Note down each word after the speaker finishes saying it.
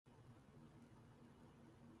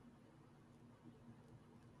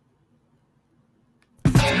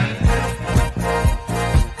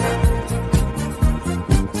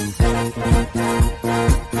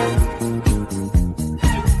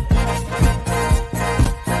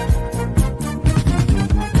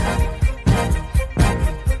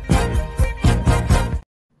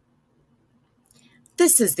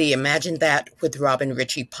This is the Imagine That with Robin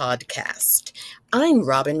Richie podcast. I'm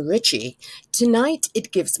Robin Richie. Tonight,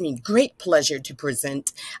 it gives me great pleasure to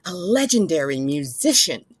present a legendary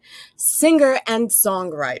musician, singer, and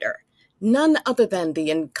songwriter, none other than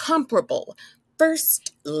the incomparable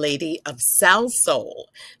First Lady of SalSoul,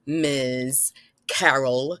 Ms.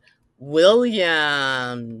 Carol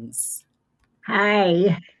Williams.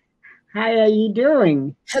 Hi. How are you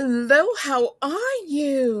doing? Hello, how are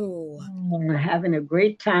you? I'm having a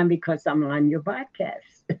great time because I'm on your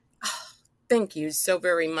podcast. Thank you so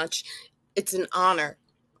very much. It's an honor.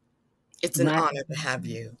 It's an honor to have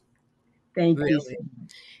you. Thank you. Really.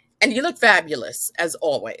 And you look fabulous, as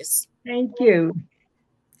always. Thank you.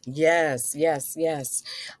 Yes.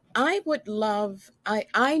 I would love,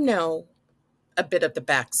 I know a bit of the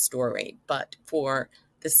backstory, but for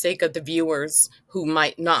the sake of the viewers who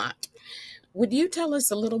might not, would you tell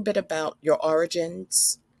us a little bit about your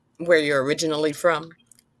origins, where you're originally from?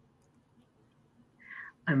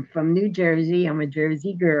 I'm from New Jersey. I'm a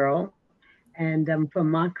Jersey girl, and I'm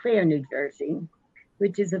from Montclair, New Jersey,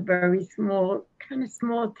 which is a very small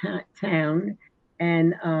town.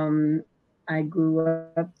 And I grew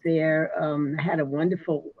up there, had a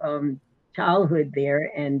wonderful childhood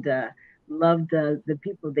there, and loved the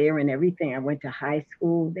people there and everything. I went to high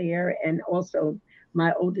school there, and also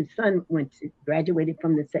my oldest son graduated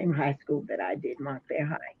from the same high school that I did, Montclair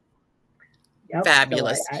High. Yep.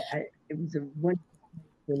 Fabulous. So it was a wonderful place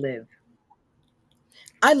to live.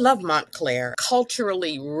 I love Montclair,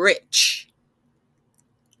 culturally rich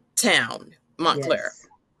town, Montclair.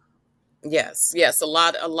 Yes, a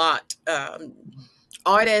lot,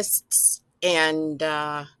 artists and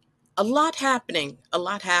a lot happening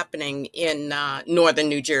in northern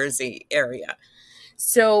New Jersey area.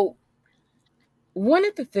 So one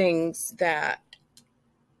of the things that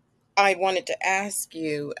I wanted to ask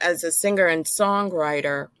you as a singer and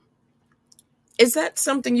songwriter, is that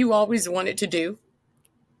something you always wanted to do?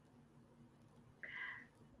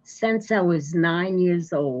 Since I was 9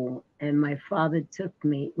 years old, and my father took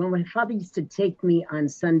me, well, my father used to take me on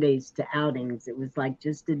Sundays to outings. It was like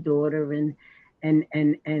just a daughter and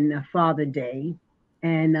a Father Day.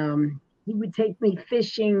 And he would take me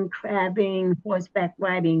fishing, crabbing, horseback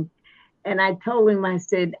riding. And I told him, I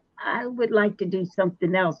said, I would like to do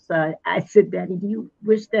something else. I said, Daddy, do you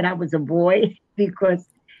wish that I was a boy? Because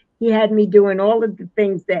he had me doing all of the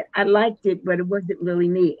things that I liked it, but it wasn't really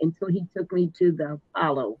me until he took me to the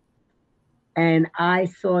Apollo. And I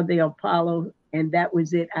saw the Apollo, and that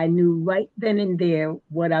was it. I knew right then and there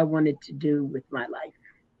what I wanted to do with my life.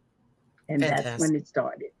 And Fantastic. That's when it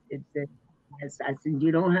started. It said, yes, I said,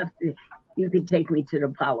 you don't have to, you can take me to the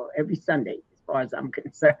Apollo every Sunday, as far as I'm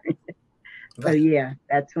concerned. So yeah,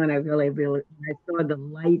 that's when I really, I saw the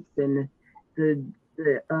lights and the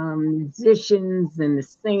musicians and the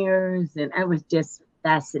singers, and I was just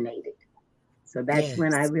fascinated. So that's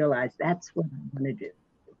when I realized that's what I'm going to do.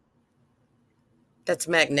 That's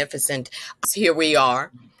magnificent. Here we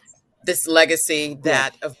are, this legacy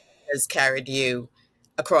that has carried you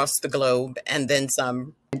across the globe and then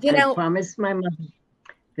some. I promised my mother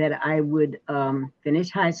that I would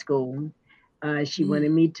finish high school. She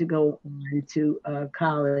wanted me to go on to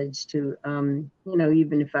college to,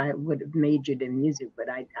 even if I would have majored in music, but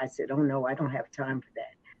I said, oh no, I don't have time for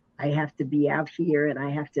that. I have to be out here, and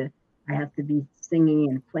I have to be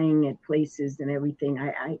singing and playing at places and everything.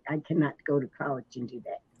 I cannot go to college and do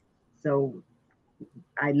that. So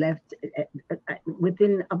I left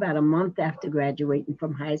within about a month after graduating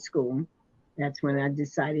from high school. That's when I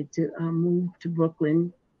decided to move to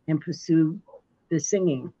Brooklyn and pursue the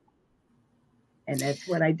singing. And that's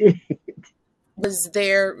what I did. Was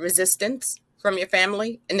there resistance from your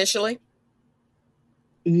family initially?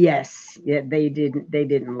 Yes. Yeah, they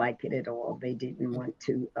didn't like it at all. They didn't want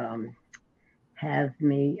to have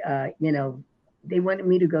me, they wanted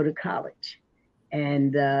me to go to college.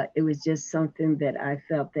 And it was just something that I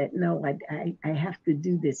felt that, no, I have to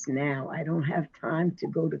do this now. I don't have time to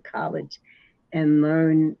go to college and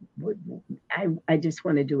learn. I just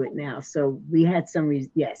want to do it now. So we had some,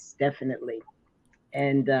 yes, definitely.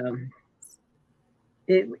 And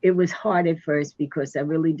it was hard at first because I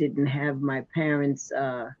really didn't have my parents,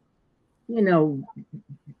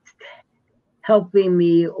 helping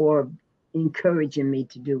me or encouraging me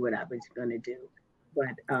to do what I was going to do.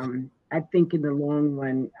 But I think in the long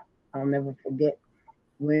run, I'll never forget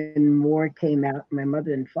when More came out. My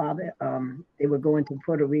mother and father, they were going to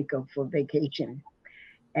Puerto Rico for vacation.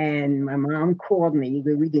 And my mom called me.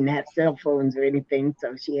 We didn't have cell phones or anything,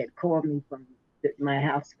 so she had called me from my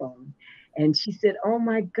house phone. And she said, oh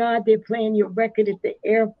my God, they're playing your record at the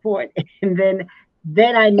airport. And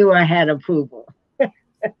then I knew I had approval.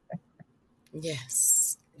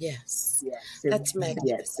 Yes. Yes. Yes, That's yes,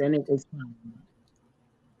 magnificent. and it was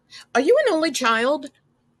Are you an only child?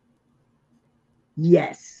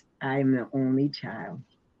 yes, I'm the only child.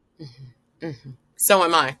 So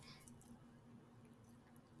am I.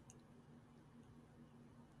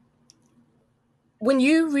 When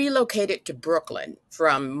you relocated to Brooklyn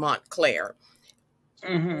from Montclair,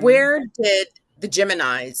 Hmm. where did the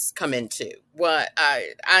Geminis come into? What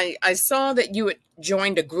I saw that you had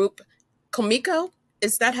joined a group, Komiko.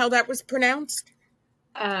 Is that how that was pronounced?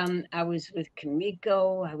 I was with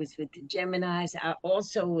Kamiko. I was with the Geminis. I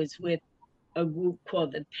also was with a group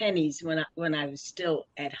called the Pennies when I was still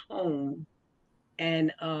at home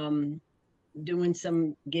and doing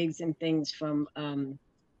some gigs and things from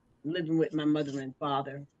living with my mother and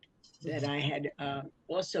father that I had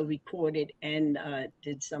also recorded and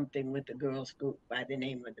did something with a girls group by the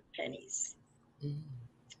name of the Pennies. Mm.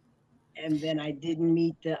 And then I didn't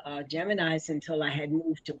meet the Geminis until I had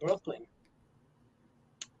moved to Brooklyn.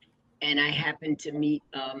 And I happened to meet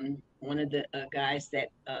one of the guys that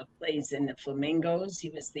plays in the Flamingos. He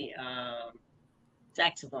was the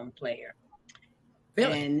saxophone player.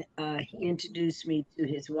 Really? And he introduced me to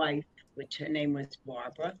his wife, which her name was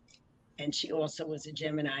Barbara. And she also was a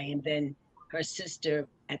Gemini. And then her sister,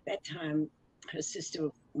 at that time, her sister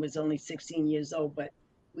was only 16 years old, but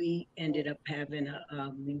we ended up having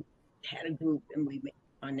we had a group and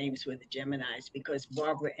our names were the Geminis because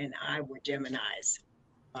Barbara and I were Geminis.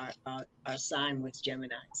 Our sign was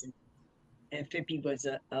Geminis, and Fippy was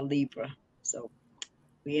a Libra. So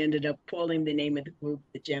we ended up calling the name of the group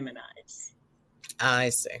the Geminis. I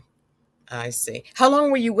see. I see. How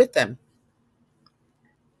long were you with them?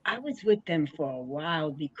 I was with them for a while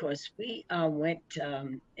because we went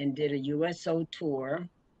and did a USO tour.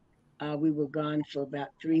 We were gone for about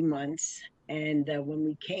 3 months. And when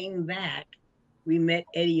we came back, we met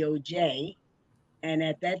Eddie OJ. And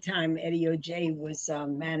at that time, Eddie OJ was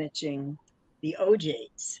managing the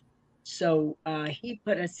OJs. So he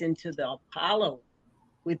put us into the Apollo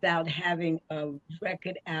without having a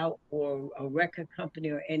record out or a record company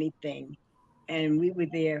or anything. And we were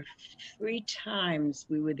there 3 times.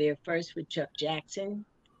 We were there first with Chuck Jackson,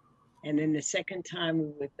 and then the second time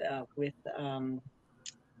we were with the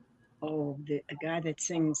a guy that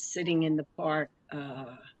sings "Sitting in the Park."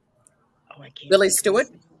 I can't Billy think of Stewart?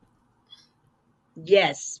 his name.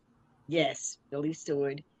 Yes, yes, Billy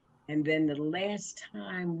Stewart. And then the last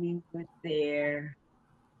time we were there,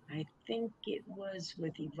 I think it was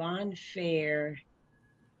with Yvonne Fair.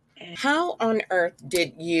 And How on earth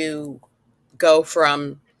did you go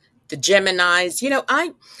from the Geminis?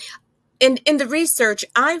 I in the research,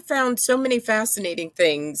 I found so many fascinating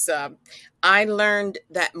things. I learned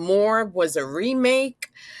that More was a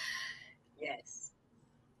remake, yes,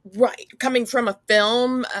 right, coming from a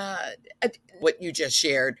film. What you just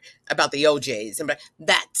shared about the OJs, and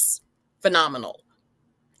that's phenomenal.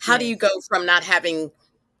 How do you go yes. from not having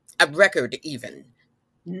a record even?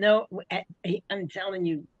 No, I'm telling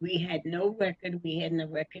you, we had no record. We had no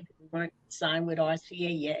record. We weren't signed with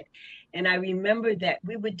RCA yet. And I remember that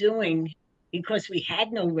we were doing, because we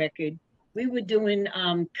had no record, we were doing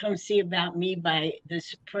Come See About Me by the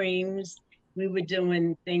Supremes. We were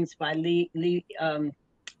doing things by Levi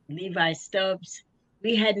Stubbs.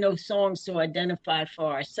 We had no songs to identify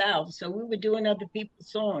for ourselves. So we were doing other people's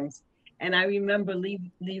songs. And I remember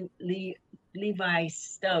Levi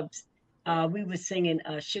Stubbs, we were singing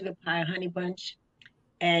Sugar Pie Honey Bunch.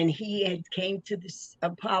 And he had came to this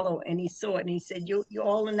Apollo and he saw it and he said, you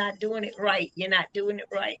all are not doing it right. You're not doing it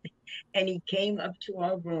right. And he came up to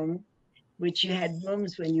our room, which you had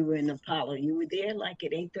rooms when you were in Apollo. You were there like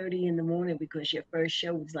at 8:30 in the morning because your first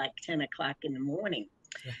show was like 10 o'clock in the morning.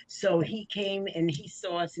 So he came and he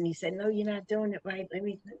saw us and he said, "No, you're not doing it right. Let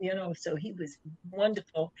me, you know." So he was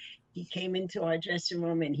wonderful. He came into our dressing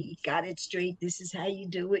room and he got it straight. This is how you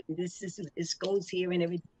do it. And this goes here and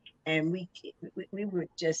everything. And we were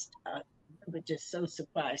just so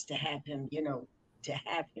surprised to have him, to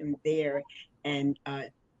have him there and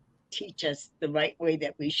teach us the right way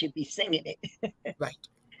that we should be singing it. Right,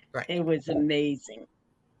 right. It was amazing.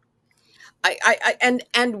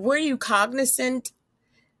 And were you cognizant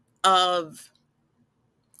of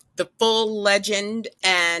the full legend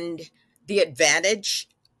and the advantage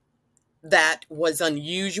that was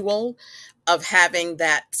unusual of having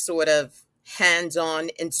that sort of hands-on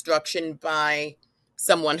instruction by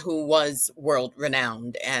someone who was world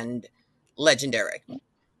renowned and legendary?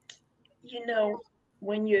 You know,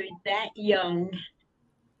 when you're that young,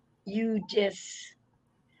 you just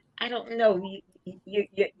I don't know.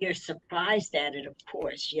 You're surprised at it, of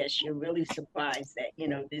course. Yes, you're really surprised that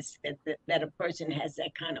that a person has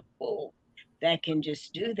that kind of pull that can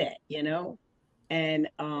just do that.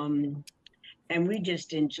 And we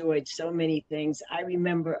just enjoyed so many things. I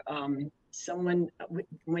remember someone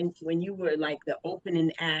when you were like the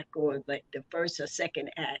opening act or like the first or second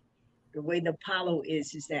act, the way the Apollo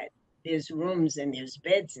is that there's rooms and there's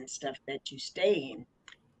beds and stuff that you stay in.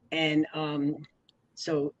 And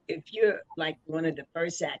so if you're like one of the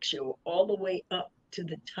first acts, you're all the way up to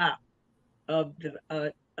the top of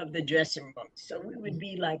the dressing room. So we would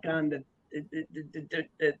be like on the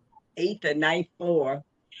eighth or ninth floor,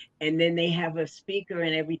 and then they have a speaker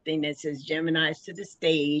and everything that says Gemini's to the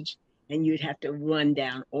stage, and you'd have to run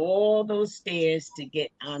down all those stairs to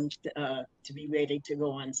get on to be ready to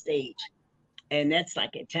go on stage. And that's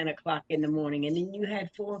like at 10 o'clock in the morning. And then you had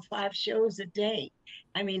 4 or 5 shows a day.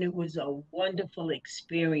 I mean, it was a wonderful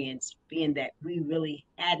experience, being that we really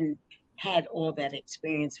hadn't had all that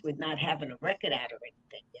experience with not having a record out or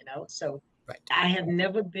anything. So Right. I have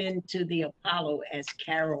never been to the Apollo as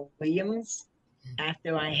Carol Williams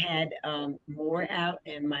after I had more out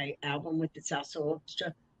and my album with the SalSoul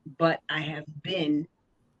Orchestra, but I have been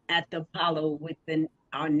at the Apollo with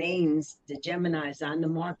our names, the Geminis, on the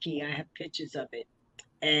marquee. I have pictures of it,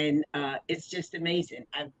 and it's just amazing.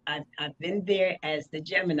 I've been there as the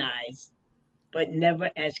Geminis, but never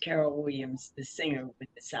as Carol Williams, the singer with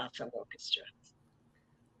the SalSoul Orchestra.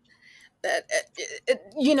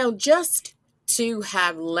 Just to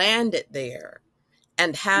have landed there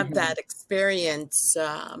and have that experience,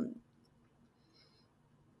 to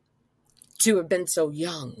have been so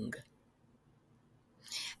young.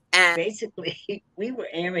 And basically, we were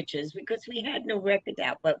amateurs because we had no record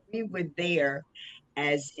out, but we were there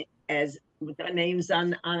as with our names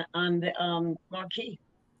on the marquee.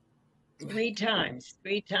 3 times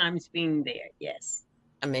being there. Yes.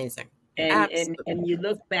 Amazing. And you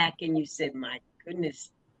look back and you said, my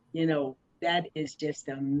goodness, that is just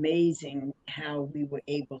amazing how we were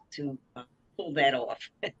able to pull that off.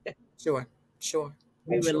 Sure.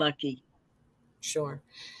 We were lucky. Sure.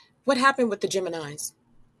 What happened with the Geminis?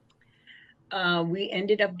 We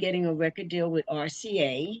ended up getting a record deal with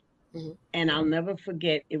RCA, and I'll never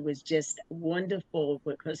forget. It was just wonderful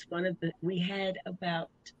because we had about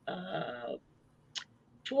 4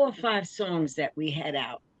 or 5 songs that we had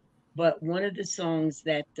out, but one of the songs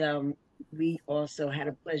that we also had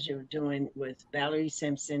a pleasure of doing was Valerie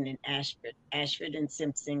Simpson and Ashford. Ashford and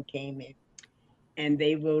Simpson came in, and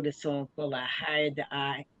they wrote a song called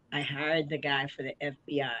 "I Hired the Guy for the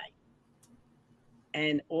FBI."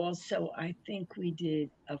 And also, I think we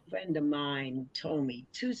did, a friend of mine told me,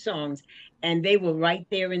 2 songs, and they were right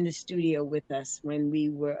there in the studio with us when we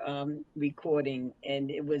were recording,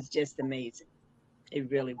 and it was just amazing. It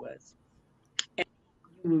really was. And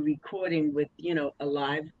we were recording with,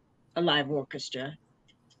 a live orchestra.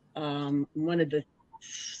 One of the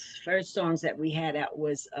first songs that we had out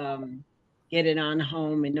was "Get It On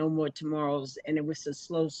Home" and "No More Tomorrows," and it was a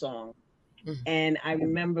slow song. And I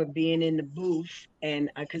remember being in the booth, and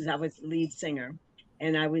because I was the lead singer,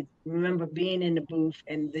 and I would remember being in the booth,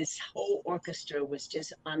 and this whole orchestra was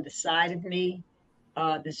just on the side of me,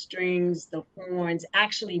 the strings, the horns,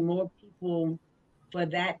 actually more people for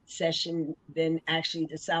that session than actually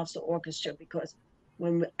the SalSoul Orchestra, because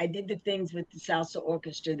when I did the things with the SalSoul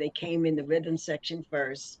Orchestra, they came in the rhythm section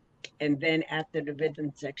first, and then after the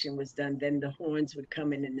rhythm section was done, then the horns would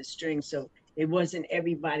come in the strings. So it wasn't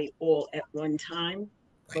everybody all at one time,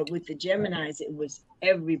 but with the Geminis, it was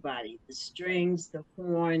everybody, the strings, the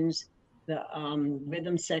horns, the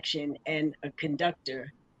rhythm section, and a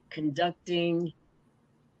conductor conducting,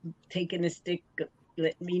 taking a stick,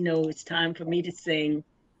 let me know it's time for me to sing,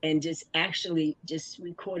 and just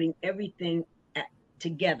recording everything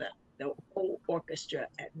together, the whole orchestra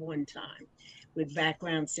at one time, with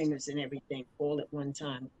background singers and everything all at one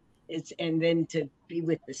time. And then to be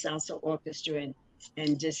with the SalSoul Orchestra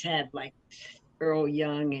and just have like Earl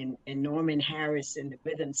Young and Norman Harris in the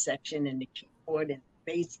rhythm section and the keyboard and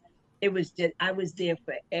bass. It was just, I was there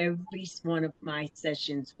for every one of my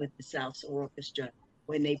sessions with the SalSoul Orchestra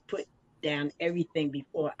when they put down everything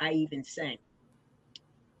before I even sang.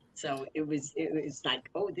 So it was like,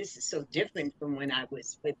 oh, this is so different from when I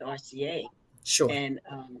was with RCA. Sure. And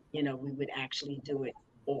we would actually do it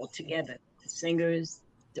all together, the singers,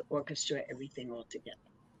 the orchestra, everything all together.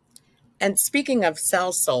 And speaking of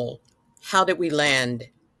SalSoul, how did we land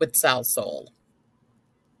with SalSoul?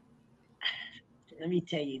 Let me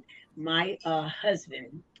tell you, my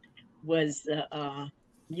husband was the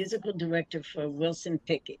musical director for Wilson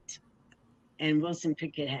Pickett. And Wilson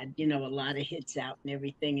Pickett had, a lot of hits out and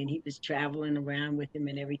everything, and he was traveling around with him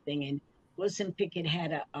and everything. And Wilson Pickett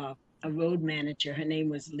had a road manager. Her name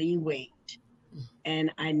was Lee Wade,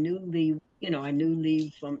 and I knew Lee. I knew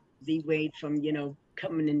Lee Wade from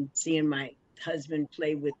coming and seeing my husband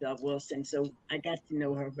play with Wilson, so I got to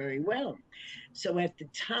know her very well. So at the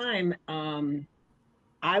time,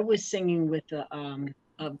 I was singing with a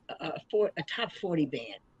top 40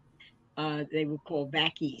 band. They were called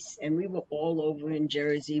Back East, and we were all over in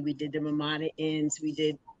Jersey. We did the Ramada Inns, we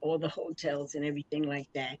did all the hotels and everything like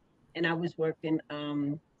that. And I was working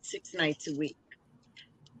 6 nights a week,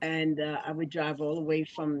 and I would drive all the way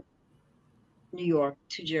from New York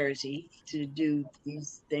to Jersey to do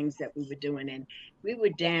these things that we were doing. And we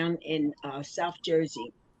were down in South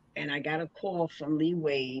Jersey, and I got a call from Lee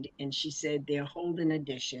Wade, and she said they're holding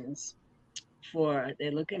auditions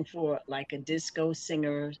they're looking for like a disco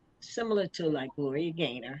singer similar to like Gloria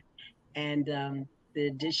Gaynor, and the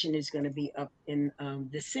audition is going to be up in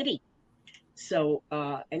the city. So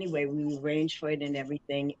anyway, we arranged for it and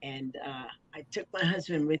everything, and I took my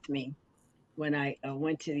husband with me when I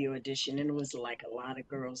went to the audition, and it was like a lot of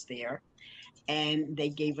girls there, and they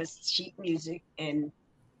gave us sheet music, and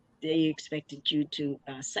they expected you to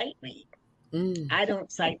sight read. I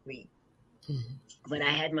don't sight read, but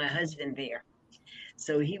I had my husband there,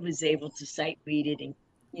 so he was able to sight read it and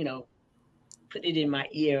put it in my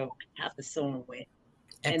ear how the song went.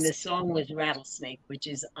 Excellent. And the song was Rattlesnake, which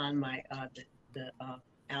is on my the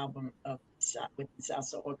album with the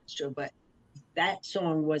Salsa Orchestra, but that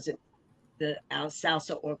song wasn't the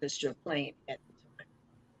Salsa Orchestra playing at the time.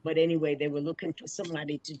 But anyway, they were looking for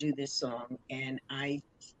somebody to do this song, and I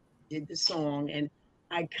did the song, and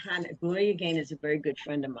Gloria Gaynor is a very good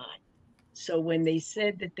friend of mine. So when they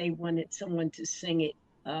said that they wanted someone to sing it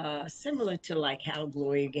similar to like how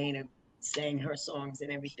Gloria Gaynor sang her songs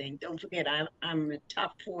and everything, don't forget I'm a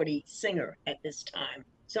top 40 singer at this time.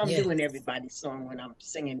 So I'm doing everybody's song when I'm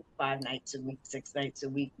singing 5 nights a week, 6 nights a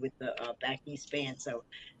week with the Back East Band. So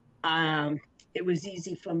it was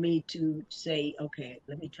easy for me to say, okay,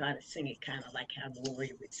 let me try to sing it kind of like how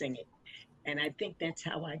Gloria would sing it. And I think that's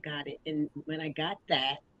how I got it. And when I got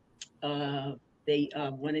that, they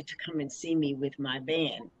wanted to come and see me with my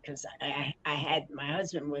band, because I had, my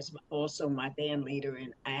husband was also my band leader,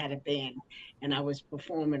 and I had a band, and I was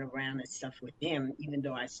performing around and stuff with him, even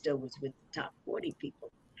though I still was with the top 40 people.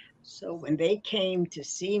 So when they came to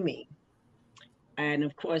see me, and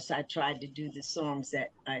of course I tried to do the songs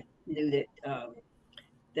that I knew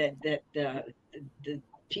that the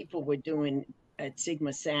people were doing at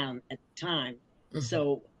Sigma Sound at the time.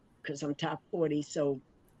 So because I'm top 40, so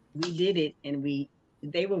we did it, and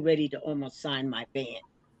they were ready to almost sign my band.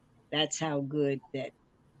 That's how good that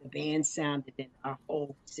the band sounded, and our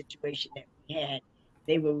whole situation that we had.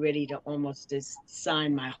 They were ready to almost just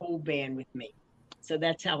sign my whole band with me. So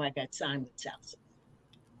that's how I got signed with SalSoul.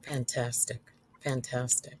 Fantastic.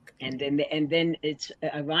 And then it's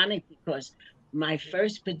ironic because my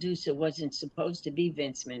first producer wasn't supposed to be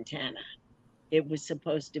Vince Montana. It was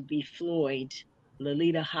supposed to be Floyd,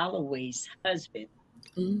 Lolita Holloway's husband.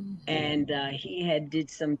 And he had did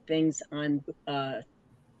some things on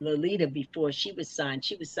Lolita before she was signed.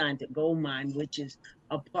 She was signed to Goldmine, which is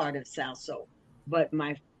a part of SalSoul. But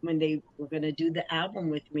when they were going to do the album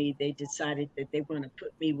with me, they decided that they were going to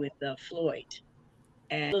put me with Floyd.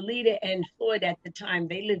 And Lolita and Floyd at the time,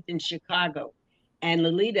 they lived in Chicago, and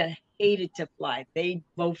Lolita hated to fly. They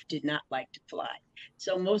both did not like to fly.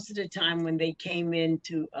 So most of the time when they came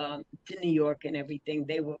into to New York and everything,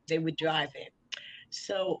 they would drive in.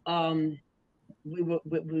 So we were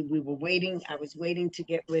waiting. I was waiting to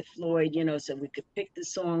get with Floyd, so we could pick the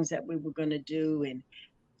songs that we were going to do,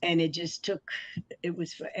 and it just took. It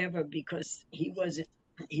was forever because he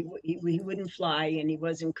wouldn't fly, and he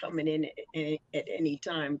wasn't coming in at any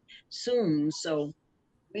time soon. So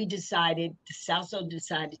SalSoul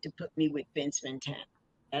decided to put me with Vince Montana.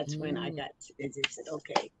 That's when they said,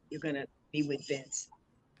 okay, you're going to be with Vince.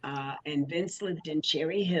 And Vince lived in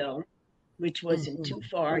Cherry Hill, which wasn't too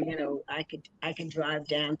far. I could drive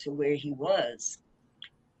down to where he was.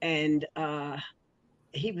 And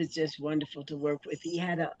he was just wonderful to work with. He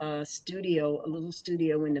had a little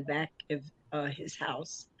studio in the back of his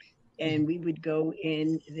house. And we would go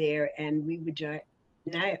in there, and we would drive.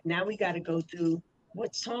 Now we got to go through,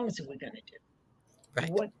 what songs are we going to do? Right.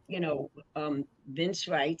 What, Vince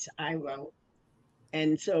writes, I wrote.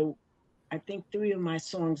 And so I think 3 of my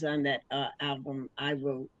songs on that album I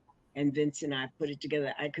wrote, and Vince and I put it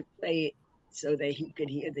together. I could play it so that he could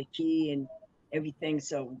hear the key and everything.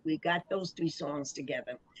 So we got those 3 songs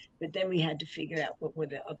together. But then we had to figure out what were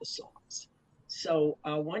the other songs. So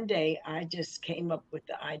one day I just came up with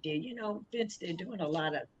the idea, Vince, they're doing a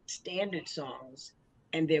lot of standard songs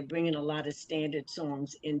and they're bringing a lot of standard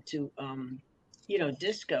songs into,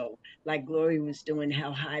 disco, like Glory was doing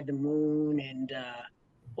How High the Moon and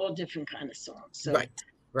all different kind of songs. So Right.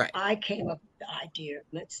 Right. I came up with the idea,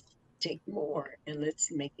 let's take more and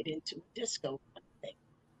let's make it into a disco kind of thing.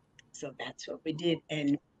 So that's what we did.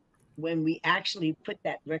 And when we actually put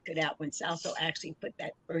that record out, when Salso actually put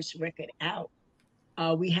that first record out,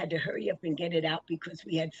 we had to hurry up and get it out because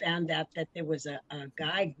we had found out that there was a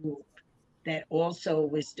guy group that also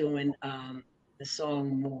was doing the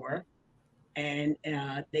song More, and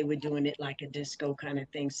they were doing it like a disco kind of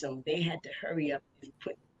thing. So they had to hurry up and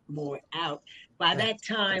put More out. By Right. that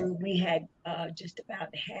time, we had just about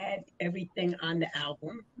had everything on the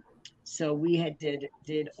album. So we had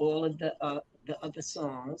did all of the other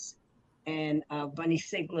songs, and Bunny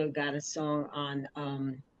Sigler got a song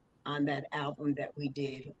on that album that we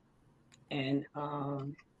did, and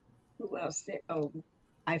who else? Oh,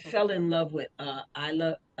 I fell in love with I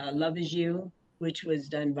love Love Is You, which was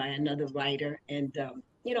done by another writer, and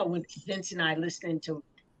with Vince and I listening to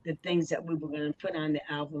the things that we were going to put on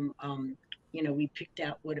the album, we picked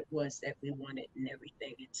out what it was that we wanted and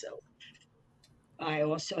everything, and so I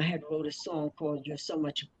also had wrote a song called "You're So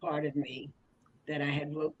Much a Part of Me" that I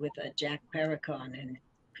had wrote with Jack Paracon, and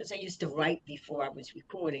because I used to write before I was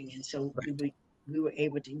recording, and so Right. we were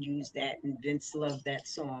able to use that, and Vince loved that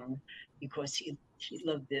song because he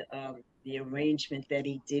loved the arrangement that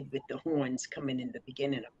he did with the horns coming in the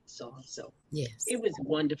beginning of the song. So Yes. it was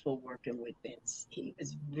wonderful working with Vince. He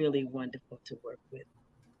was really wonderful to work with,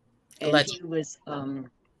 and he Legend. was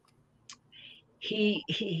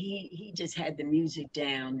he just had the music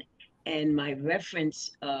down, and my reference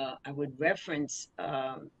I would reference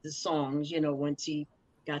the songs, once he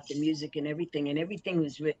got the music and everything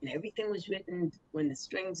was written when the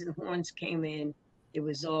strings and horns came in. It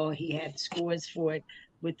was all, he had scores for it.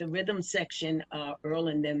 With the rhythm section, Earl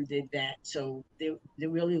and them did that, so there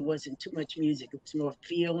really wasn't too much music. It was more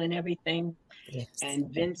feel and everything. Yes.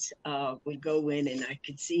 And Vince would go in, and I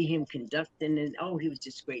could see him conducting, and oh, he was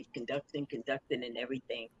just great conducting, and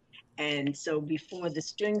everything. And so before the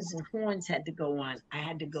strings and horns had to go on, I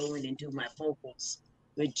had to go in and do my vocals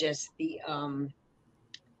with just the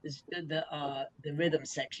rhythm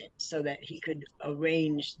section, so that he could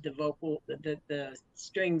arrange the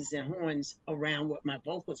strings and horns around what my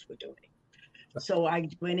vocals were doing. So I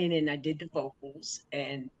went in and I did the vocals,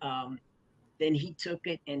 and then he took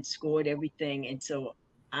it and scored everything. And so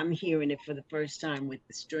I'm hearing it for the first time with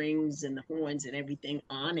the strings and the horns and everything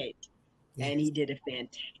on it. And he Yes. did a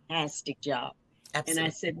fantastic job. And I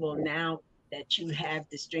Absolutely. said, well, now that you have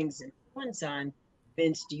the strings and horns on,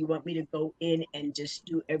 Vince, do you want me to go in and just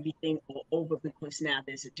do everything all over? Because now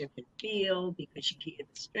there's a different feel because you can hear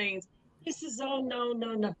the strings. He says, oh, no,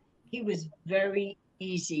 no, no. He was very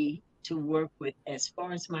easy to work with. As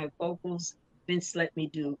far as my vocals, Vince let me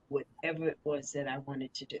do whatever it was that I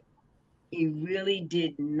wanted to do. He really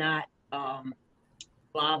did not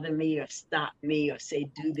bother me or stop me or say,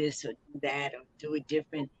 do this or do that or do it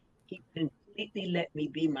different. He completely let me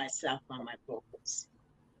be myself on my vocals.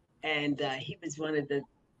 And he was one of the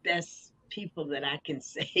best people that I can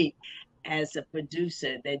say as a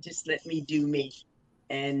producer that just let me do me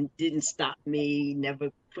and didn't stop me,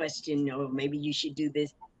 never questioned, or maybe you should do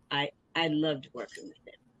this. I loved working with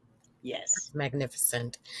him. Yes.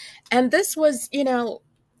 Magnificent. And this was,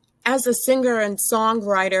 as a singer and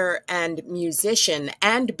songwriter and musician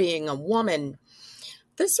and being a woman,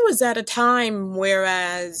 this was at a time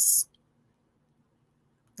whereas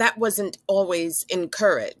that wasn't always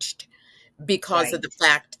encouraged because of Right. the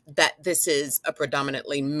fact that this is a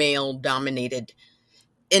predominantly male dominated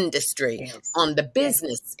industry Yes. on the Yes.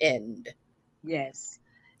 business end. Yes.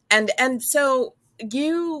 And so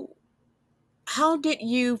you how did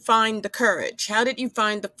you find the courage? How did you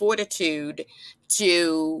find the fortitude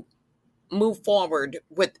to move forward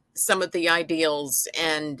with some of the ideals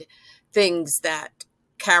and things that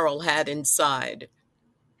Carol had inside?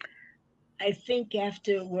 I think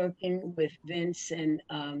after working with Vince and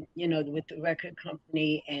with the record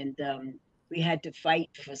company, and we had to fight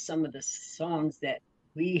for some of the songs that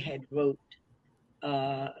we had wrote,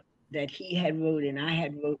 uh, that he had wrote and I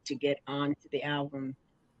had wrote to get onto the album,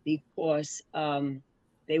 because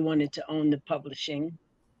they wanted to own the publishing,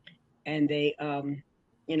 and I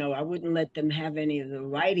wouldn't let them have any of the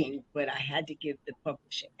writing, but I had to give the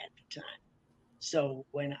publishing at the time. So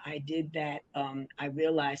when I did that, I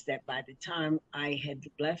realized that by the time I had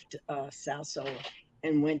left SalSoul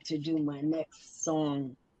and went to do my next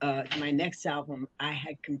song, my next album, I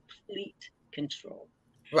had complete control.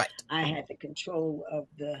 Right. I had the control of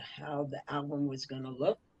how the album was going to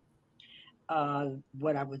look,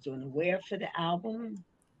 what I was going to wear for the album.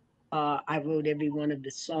 I wrote every one of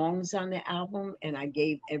the songs on the album, and I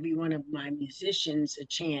gave every one of my musicians a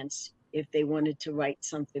chance if they wanted to write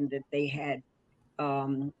something that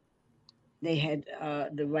um, they had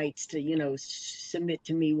the rights to, submit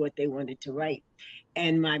to me what they wanted to write.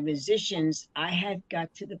 And my musicians, I had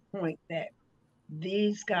got to the point that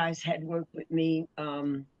these guys had worked with me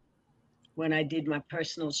when I did my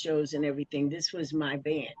personal shows and everything. This was my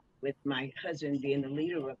band, with my husband being the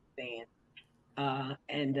leader of the band.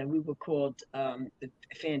 And we were called the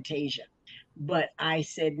Fantasia. But I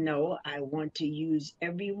said, no, I want to use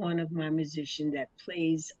every one of my musicians that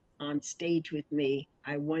plays on stage with me.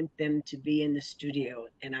 I want them to be in the studio,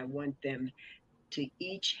 and I want them to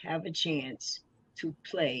each have a chance to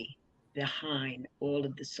play behind all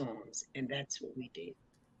of the songs. And that's what we did.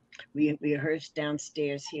 We rehearsed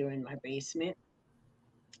downstairs here in my basement,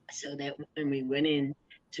 so that when we went in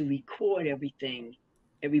to record everything,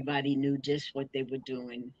 everybody knew just what they were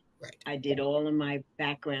doing. Right. I did all of my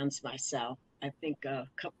backgrounds myself. I think a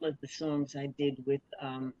couple of the songs I did with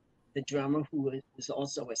the drummer, who was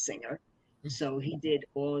also a singer. So he did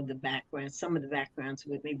all of the backgrounds, some of the backgrounds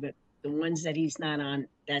with me, but the ones that he's not on,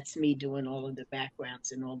 that's me doing all of the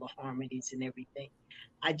backgrounds and all the harmonies and everything.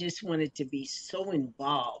 I just wanted to be so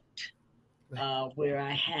involved, where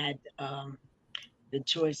I had the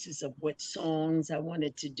choices of what songs I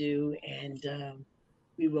wanted to do, and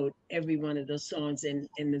we wrote every one of those songs, and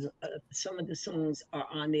some of the songs are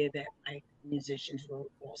on there that my musicians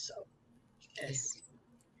wrote also. Yes.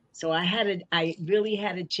 So I really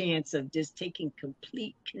had a chance of just taking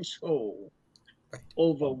complete control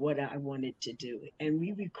over what I wanted to do. And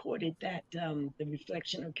we recorded that, the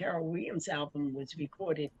Reflection of Carol Williams album was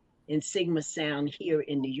recorded in Sigma Sound here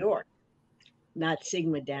in New York, not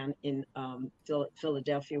Sigma down in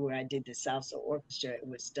Philadelphia, where I did the SalSoul Orchestra. It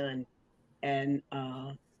was done and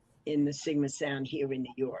in the Sigma Sound here in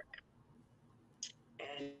New York.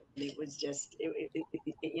 And it was just,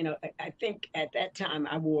 I think at that time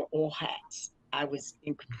I wore all hats. I was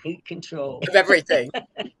in complete control of everything.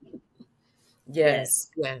 Yes,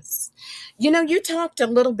 yes. You talked a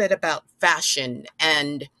little bit about fashion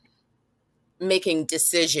and making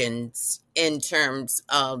decisions in terms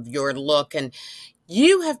of your look, and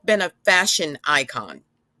you have been a fashion icon.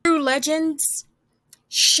 True legends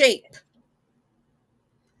shape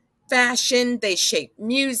fashion, they shape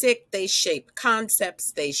music, they shape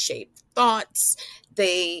concepts, they shape thoughts,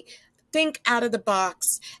 they think out of the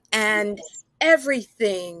box, and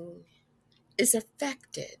everything is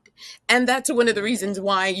affected. And that's one of the reasons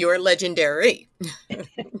why you're legendary. Thank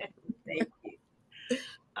you.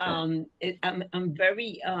 I'm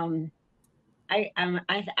very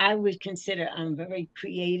I would consider I'm very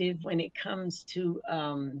creative when it comes to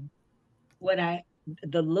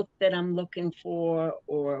the look that I'm looking for,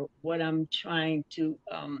 or what I'm trying to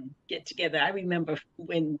get together. I remember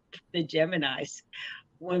when the Geminis,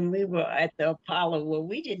 when we were at the Apollo, well,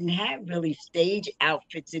 we didn't have really stage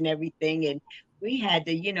outfits and everything, and we had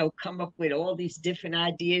to, come up with all these different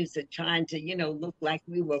ideas of trying to, look like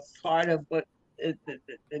we were part of what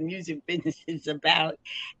the music business is about.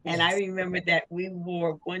 And I remember that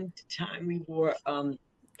one time we wore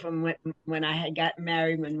from when I had gotten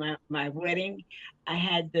married, when my wedding, I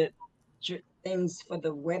had the things for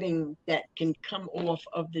the wedding that can come off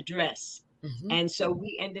of the dress. And so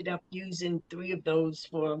we ended up using 3 of those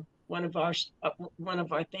for one of our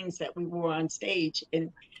things that we wore on stage,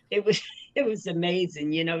 and it was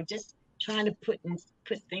amazing, just trying to put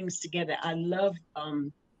things together. I love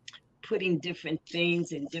putting different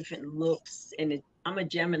things and different looks, and I'm a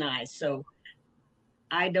Gemini, so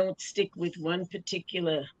I don't stick with one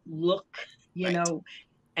particular look,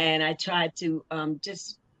 and I try to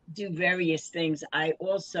just do various things. I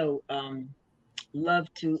also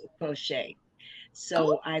love to crochet.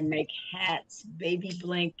 So I make hats, baby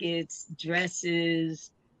blankets,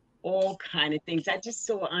 dresses, all kind of things. I just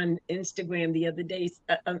saw on Instagram the other day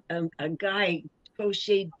a guy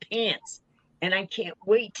crocheted pants, and I can't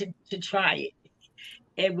wait to try it.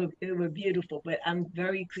 It were beautiful, but I'm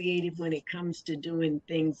very creative when it comes to doing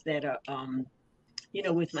things that are,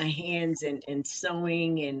 with my hands and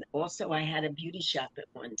sewing. And also I had a beauty shop at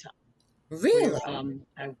one time. Really? Where,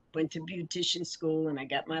 I went to beautician school, and I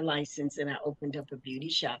got my license, and I opened up a beauty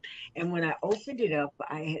shop. And when I opened it up,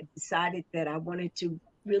 I had decided that I wanted to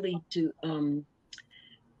really to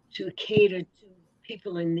cater to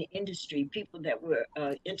people in the industry, people that were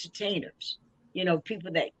entertainers,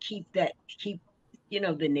 people that keep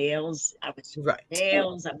the nails. I was doing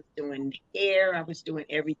nails, I was doing hair, I was doing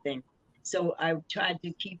everything. So I tried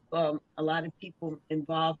to keep a lot of people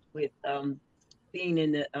involved with being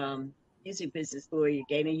in the music business. Gloria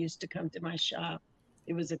Gaynor used to come to my shop.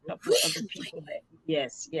 There was a couple of other Really? people that,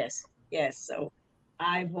 yes, yes, yes. So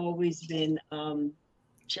I've always been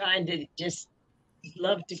trying to just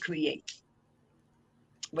love to create,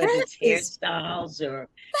 whether That it's is hairstyles or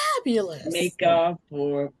fabulous. makeup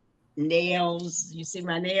or nails. You see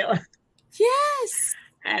my nail? Yes,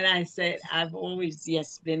 And I said, I've always,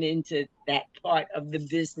 yes, been into that part of the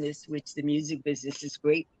business, which the music business is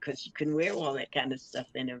great because you can wear all that kind of stuff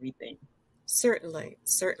and everything. certainly,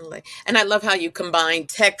 certainly. And I love how you combine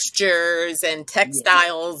textures and Yes,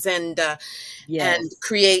 textiles and yes,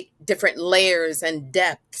 create different layers and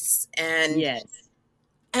depths yes.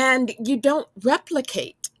 and you don't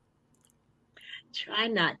replicate. Try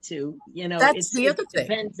not to. That's the It other thing.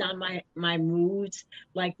 depends on my moods.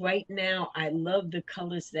 Like right now, I love the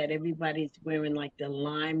colors that everybody's wearing, like the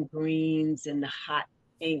lime greens and the hot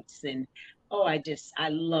pinks, and oh, I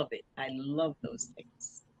love it. I love those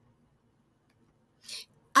things.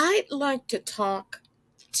 I'd like to talk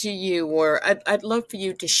to you, or I'd love for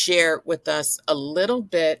you to share with us a little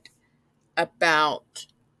bit about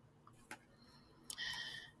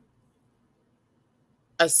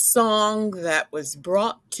a song that was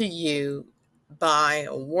brought to you by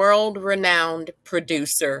a world-renowned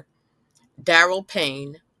producer, Daryl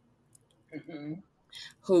Payne, Hmm.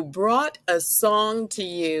 who brought a song to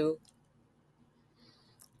you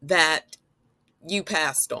that you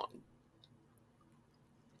passed on.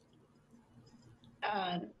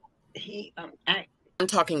 Um, I'm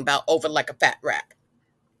talking about Over Like a Fat Rat.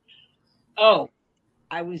 oh,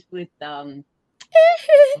 I was with oh,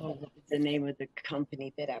 what was the name of the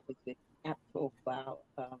company that I was with? Not Profile,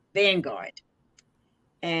 Vanguard,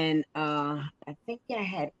 and I think I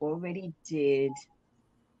had already did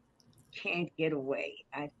Can't Get Away.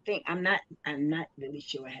 I think I'm not really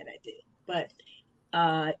sure how I did, but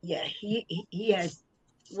yeah, he has,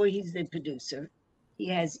 well, he's the producer. He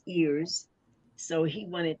has ears, so he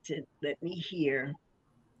wanted to let me hear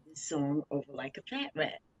the song Over Like a Fat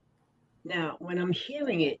Rat. Now, when I'm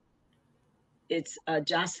hearing it, it's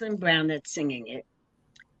Jocelyn Brown that's singing it,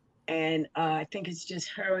 and I think it's just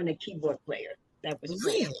her and a keyboard player that was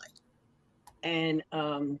playing Really? it. And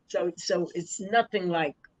so it's nothing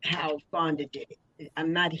like how Fonda did it.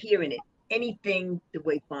 I'm not hearing it anything the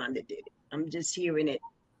way Fonda did it. I'm just hearing it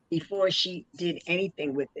before she did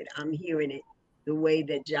anything with it. I'm hearing it the way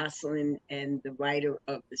that Jocelyn and the writer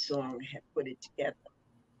of the song had put it together.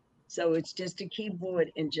 So it's just a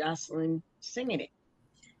keyboard and Jocelyn singing it.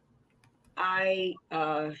 I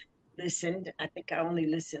listened. I think I only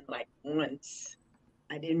listened like once.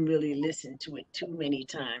 I didn't really listen to it too many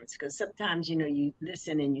times because sometimes, you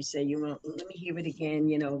listen and you say, let me hear it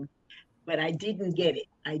again, but I didn't get it.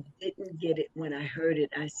 I didn't get it when I heard it.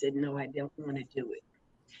 I said, no, I don't want to do it.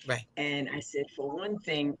 Right. And I said, for one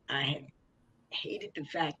thing, I had hated the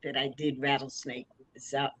fact that I did Rattlesnake with the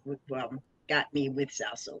South, got me with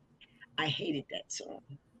SalSoul. I hated that song,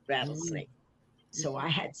 Mm, Rattlesnake. So I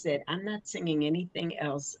had said, I'm not singing anything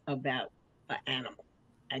else about an animal.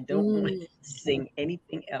 I don't want mm, to sing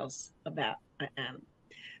anything else about an animal.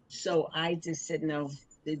 So I just said, no,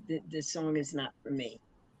 the song is not for me.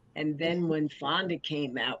 And then mm. when Fonda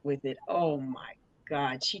came out with it, oh my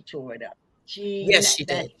God, she tore it up. She Yes, she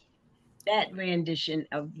did. that rendition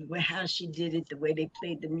of how she did it, the way they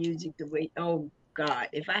played the music, the way, oh God,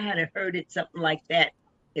 if I had heard it something like that,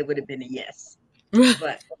 it would have been a yes.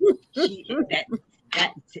 But she that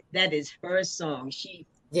that is her song.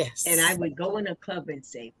 And I Yes. would go in a club and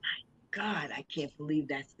say, my God, I can't believe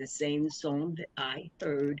that's the same song that I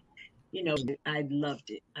heard. I loved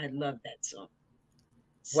it. I loved that song.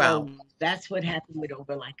 Wow. So that's what happened with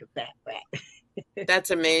Over Like a Fat Rat.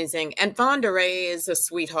 That's amazing. And Vonda Ray is a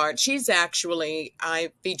sweetheart. She's actually,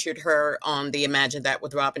 I featured her on the Imagine That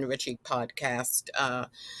with Robin Richie podcast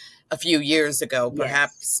a few years ago, Yes.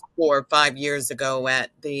 perhaps 4 or 5 years ago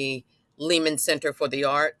at the Lehman Center for the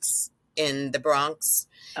Arts in the Bronx.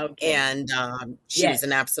 Okay. And she was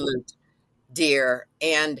an Yes. absolute dear.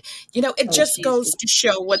 And, it Oh, just goes to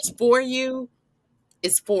show what's she for you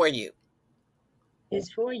is for you. is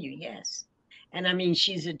for you. Yes. And I mean,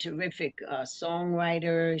 she's a terrific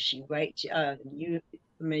songwriter. She writes, you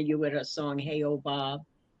familiar with her song, Hey, Oh, Bob.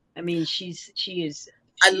 I mean, I she is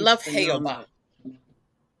love Heyoba. phenomenal.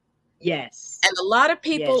 Yes. And a lot of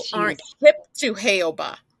Yes, people she aren't is. hip to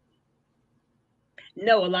Heyoba.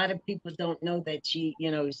 No, a lot of people don't know that she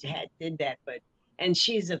did that, and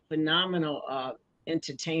she's a phenomenal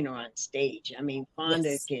entertainer on stage. I mean,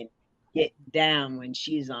 Fonda Yes. can get down when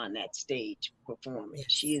she's on that stage performing. Yes.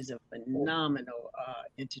 She is a phenomenal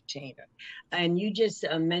entertainer. And you just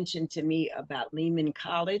mentioned to me about Lehman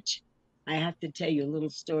College. I have to tell you a little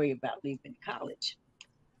story about Lehman College.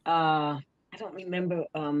 I don't remember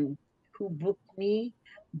who booked me,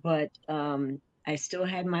 but I still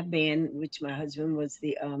had my band, which my husband was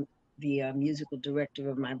the musical director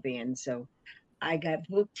of my band. So I got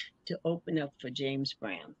booked to open up for James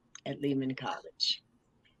Brown at Lehman College.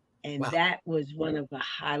 And Wow. that was one of the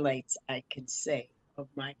highlights I could say of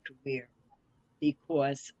my career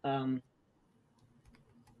because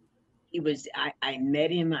I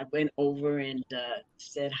met him. I went over and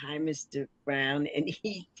said, "Hi, Mr. Brown." And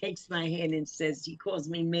he takes my hand and says, he calls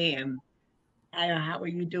me ma'am. Hi, how are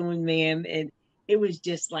you doing, ma'am? And it was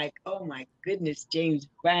just like, oh my goodness, James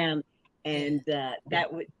Brown. And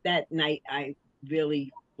that night I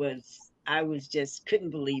was just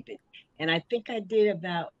couldn't believe it. And I think I did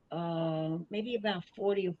about maybe about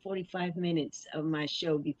 40 or 45 minutes of my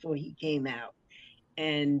show before he came out.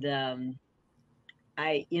 And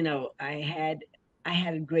I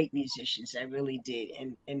had great musicians. I really did.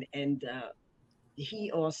 And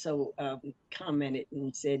he also commented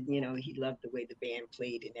and said, he loved the way the band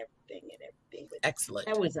played and everything. But Excellent.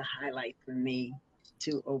 that was a highlight for me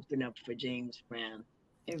to open up for James Brown.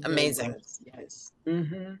 It really Amazing. was, yes.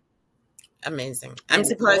 Mm-hmm. Amazing. I'm And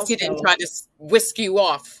surprised he didn't also, try to whisk you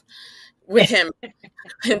off with him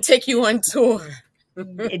and take you on tour.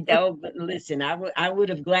 no, but listen, I would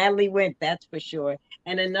have gladly went, that's for sure.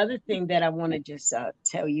 And another thing that I want to just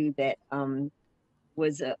tell you that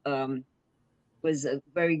was a was a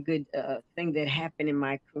very good thing that happened in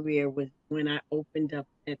my career was when I opened up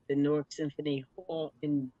at the Newark Symphony Hall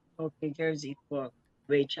in Newark, New Jersey for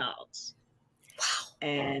Ray Charles. Wow.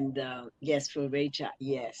 And yes, for Ray Charles,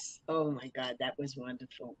 yes. Oh my God, that was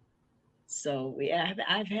wonderful. So yeah,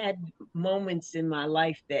 I've had moments in my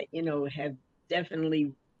life that have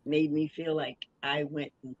definitely made me feel like I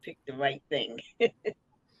went and picked the right thing.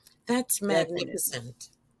 That's Definitely, magnificent.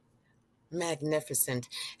 Magnificent.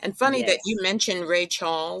 And funny that you yes. mentioned Ray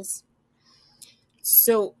Charles.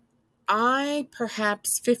 So I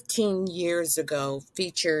perhaps 15 years ago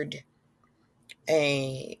featured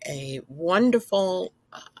a wonderful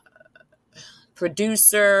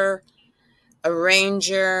producer,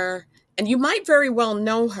 arranger, and you might very well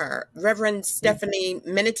know her, Reverend Stephanie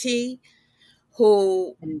Minity,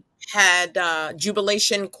 who Mhm. had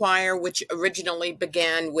Jubilation Choir, which originally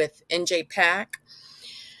began with NJ Pack,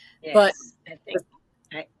 but Yes,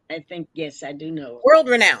 I think yes, I do know. world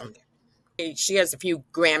renowned. She has a few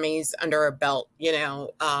Grammys under her belt,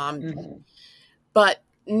 Hmm. but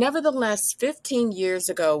nevertheless, 15 years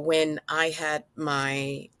ago, when I had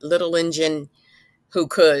my little engine who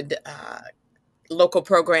could local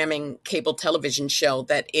programming cable television show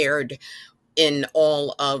that aired in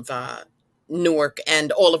all of Newark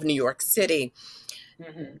and all of New York City,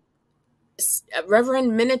 Hmm.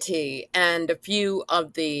 Reverend Minity and a few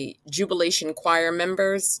of the Jubilation Choir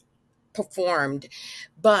members performed,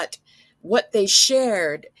 but what they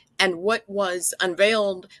shared and what was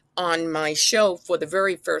unveiled on my show for the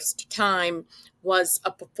very first time was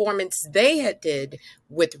a performance they had did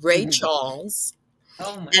with Ray Hmm. Charles,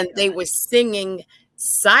 Oh my and they God. were singing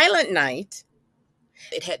Silent Night.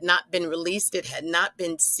 It had not been released, it had not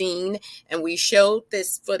been seen, and we showed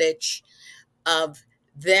this footage of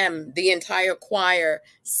them, the entire choir,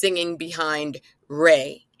 singing behind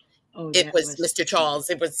Ray. Oh, It was Mr. Charles.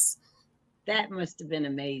 that must have been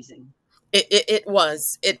amazing. It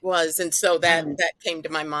was, and so that Um, that came to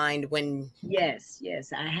my mind when yes.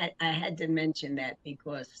 I had to mention that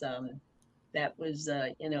because that was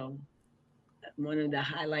one of the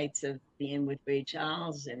highlights of being with Ray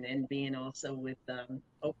Charles and then being also with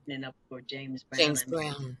opening up for James Brown. James I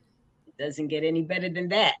mean, Brown. it doesn't get any better than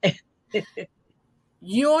that.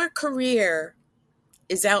 Your career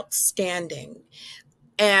is outstanding,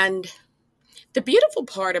 and the beautiful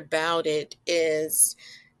part about it is,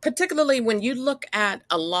 particularly when you look at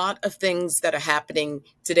a lot of things that are happening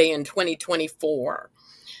today in 2024,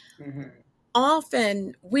 Hmm.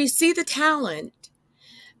 often we see the talent,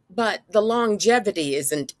 but the longevity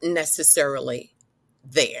isn't necessarily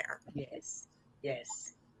there. Yes,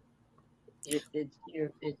 yes.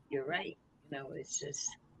 You're right. It's just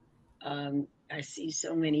I see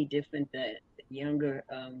so many different younger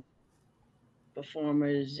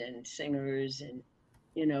performers and singers, and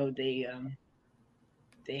they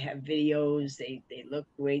have videos. They look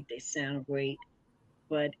great. They sound great.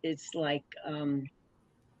 But it's like when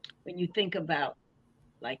you think about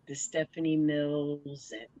like the Stephanie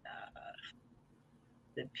Mills and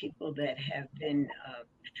the people that have been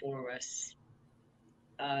before us,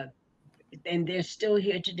 uh, and they're still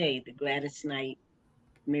here today. The Gladys Knight,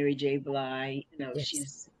 Mary J. Blige, Yes.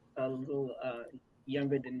 she's a little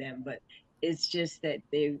younger than them, but it's just that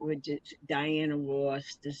they were just Diana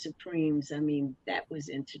Ross, the Supremes. I mean, that was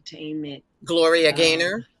entertainment. Gloria Uh,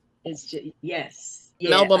 Gaynor. it's just, yes, yeah.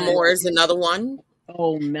 Melba Moore is another one.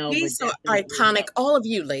 Oh, Melba, These are definitely iconic. Melba. All of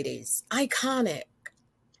you ladies, iconic,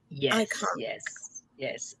 Yes, iconic. yes,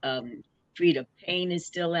 yes. Frida Payne is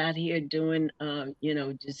still out here doing,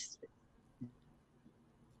 just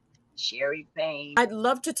Sherry Payne. I'd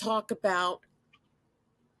love to talk about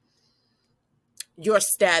your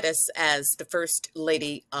status as the first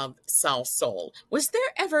lady of SalSoul. Was there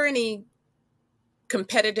ever any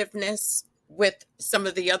competitiveness with some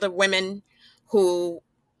of the other women who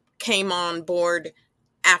came on board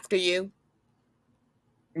after you?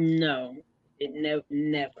 No, never,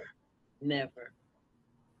 never.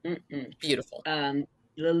 Mm-mm. Beautiful.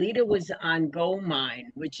 Lolita was on Gold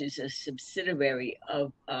Mine, which is a subsidiary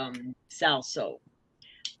of SalSoul.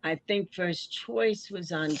 I think First Choice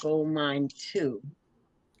was on Gold Mine too.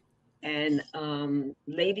 And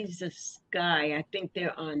Ladies of Sky, I think they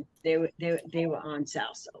were on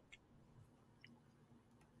SalSoul.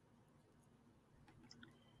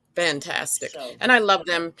 Fantastic. So And I love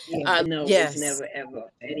them. yeah, no, it was Yes. never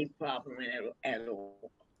ever any problem at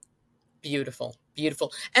all. Beautiful.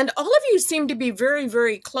 Beautiful. And all of you seem to be very,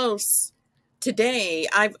 very close today.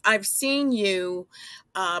 I've seen you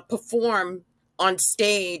perform on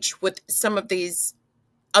stage with some of these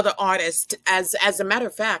other artists. As a matter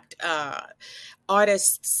of fact,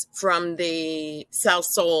 artists from the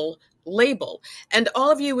SalSoul label. And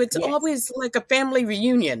all of you, it's Yes. always like a family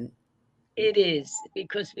reunion. It is,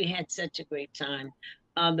 because we had such a great time.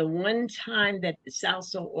 The one time that the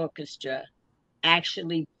SalSoul Orchestra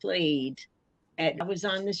actually played I was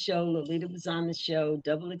on the show, Lolita was on the show,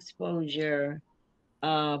 Double Exposure,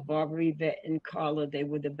 Barbara Yvette and Carla, they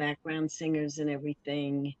were the background singers and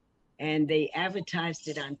everything. And they advertised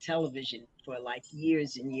it on television for like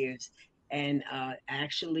years and years. And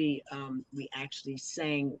we actually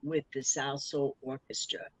sang with the SalSoul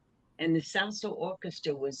Orchestra. And the SalSoul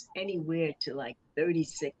Orchestra was anywhere to like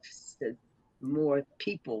 36 to more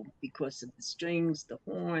people because of the strings, the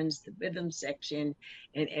horns, the rhythm section,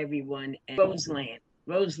 and everyone. And Roseland.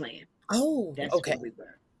 Oh, That's okay. where we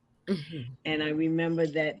were. Mm-hmm. And I remember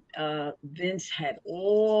that Vince had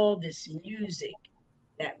all this music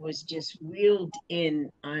that was just wheeled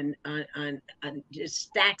in on just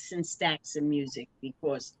stacks and stacks of music,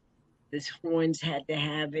 because the horns had to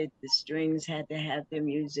have it, the strings had to have their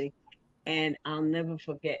music. And I'll never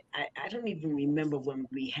forget, I don't even remember when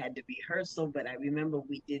we had the rehearsal, but I remember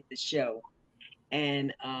we did the show.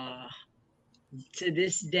 And to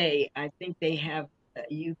this day, I think they have,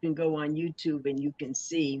 you can go on YouTube and you can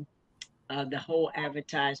see the whole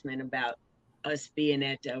advertisement about us being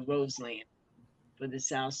at Roseland for the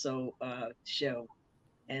SalSoul show.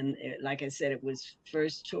 And like I said, it was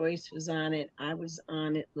First Choice was on it. I was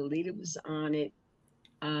on it. Lolita was on it.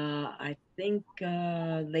 I think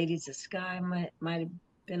Ladies of Sky might have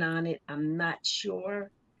been on it. I'm not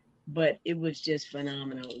sure, but it was just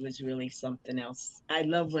phenomenal. It was really something else. I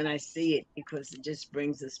love when I see it because it just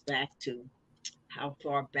brings us back to how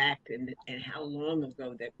far back and how long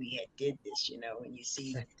ago that we had did this, and you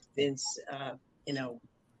see Vince,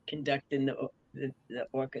 conducting the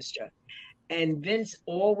orchestra. And Vince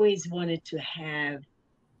always wanted to have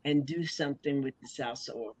and do something with the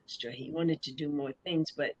salsa orchestra. He wanted to do more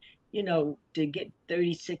things, but to get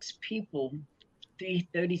 36 people,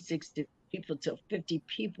 36 people to 50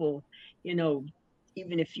 people,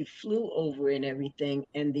 even if you flew over and everything,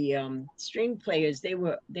 and the string players, they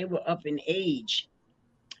were up in age.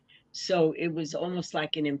 So it was almost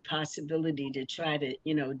like an impossibility to try to,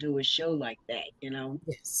 do a show like that,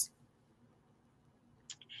 Yes.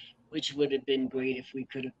 which would have been great if we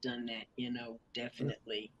could have done that,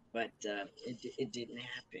 definitely. But it didn't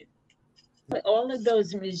happen. But all of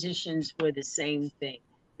those musicians were the same thing.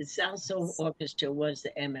 The SalSoul Orchestra was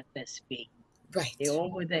the MFSB. Right. They all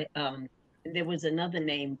were there was another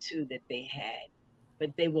name too that they had,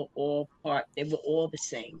 but they were all the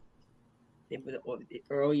same. They were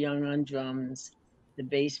Earl Young on drums, the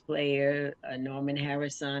bass player, Norman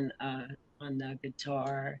Harris on the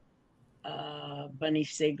guitar, Bunny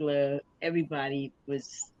Sigler. Everybody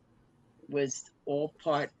was all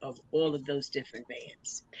part of all of those different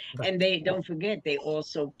bands. Right. And they don't forget, they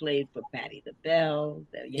also played for Patti LaBelle.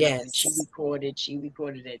 Yes. When she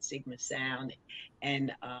recorded at Sigma Sound,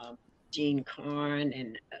 and Gene Carn,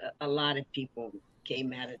 and a lot of people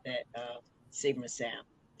came out of that Sigma Sound,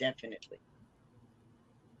 definitely.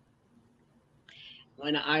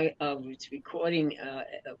 when I was recording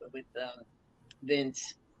with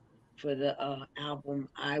Vince for the album,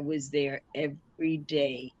 I was there every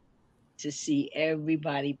day to see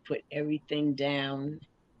everybody put everything down.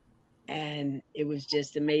 And it was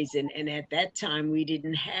just amazing. And at that time, we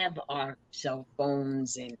didn't have our cell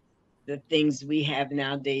phones and the things we have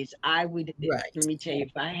nowadays. Let Right. me tell you,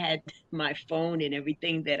 if I had my phone and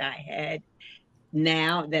everything that I had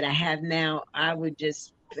now, that I have now, I would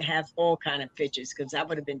just have all kind of pictures, because I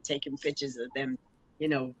would have been taking pictures of them, you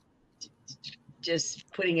know, just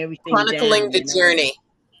putting everything Chronicling down, the journey.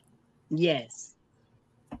 Yes.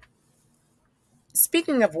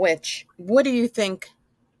 Speaking of which, what do you think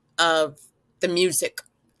of the music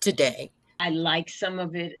today? I like some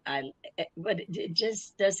of it, but it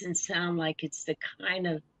just doesn't sound like it's the kind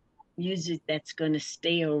of music that's going to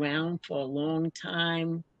stay around for a long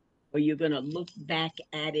time, or you're going to look back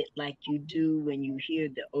at it like you do when you hear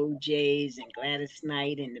the OJs and Gladys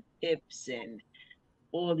Knight and the Pips and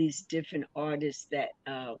all these different artists that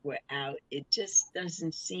were out. It just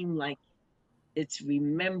doesn't seem like it's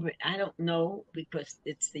remembered. I don't know, because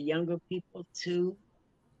it's the younger people too.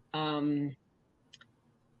 Um,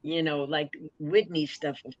 like Whitney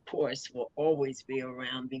stuff, of course, will always be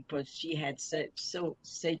around because she had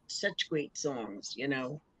such great songs,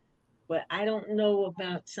 But I don't know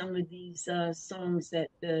about some of these songs that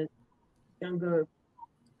the younger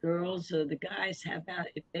girls or the guys have out,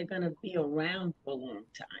 if they're going to be around for a long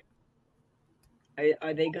time.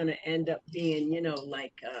 Are they going to end up being,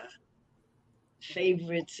 like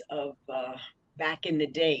favorites of back in the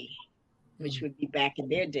day, which would be back in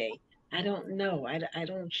their day? I don't know. I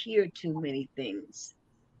don't hear too many things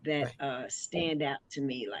that Right. stand out to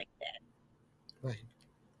me like that. Right.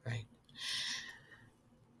 Right.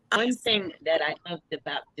 One thing that I loved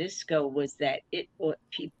about disco was that it brought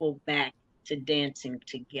people back to dancing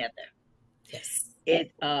together. Yes.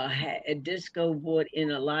 It had a disco brought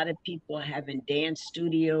in a lot of people having dance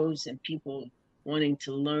studios and people wanting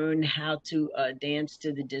to learn how to dance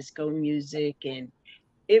to the disco music, and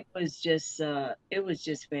it was just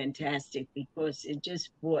fantastic because it just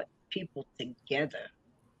brought people together.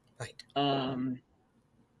 Right.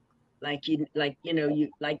 Like you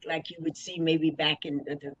would see maybe back in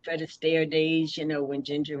the Fred Astaire days, when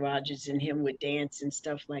Ginger Rogers and him would dance and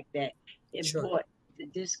stuff like that. Sure. The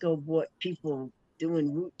disco brought people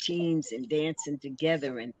doing routines and dancing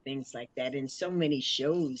together and things like that, and so many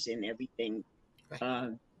shows and everything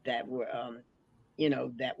Right. that were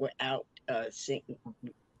that were out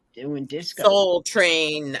doing disco. Soul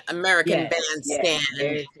Train, American Yes, Bandstand.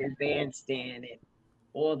 American Bandstand, and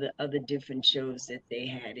all the other different shows that they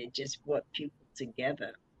had. It just brought people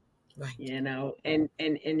together, Right. and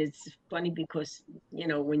it's funny because,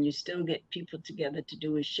 when you still get people together to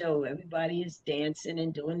do a show, everybody is dancing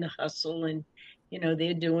and doing the hustle, and,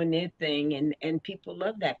 they're doing their thing, and people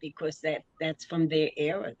love that because that's from their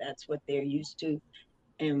era. That's what they're used to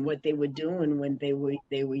and what they were doing when they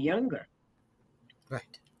were younger.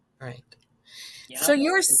 Right. Right. Yeah. So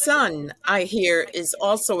your son, I hear, is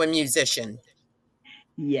also a musician.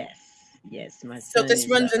 Yes, my So son this is.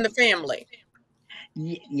 runs in the family.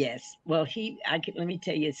 Yes. Well, let me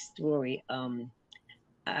tell you a story.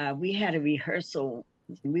 We had a rehearsal.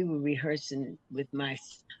 We were rehearsing with my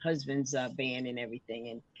husband's band and everything,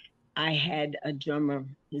 and I had a drummer.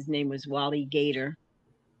 His name was Wally Gator.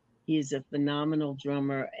 He is a phenomenal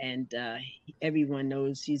drummer, and everyone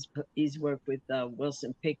knows he's worked with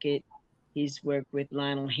Wilson Pickett. He's worked with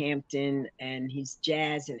Lionel Hampton, and he's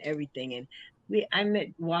jazz and everything. And I met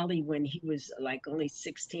Wally when he was like only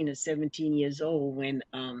 16 or 17 years old, when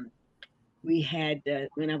when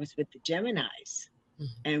I was with the Geminis.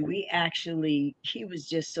 And he was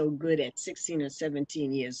just so good at 16 or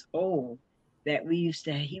 17 years old that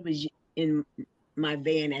he was in my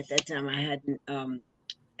band at that time. I hadn't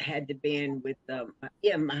had the band with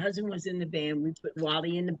my husband was in the band. We put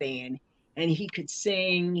Wally in the band, and he could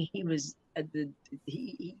sing. He was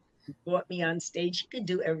he brought me on stage. He could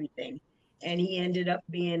do everything, and he ended up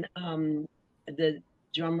being the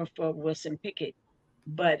drummer for Wilson Pickett.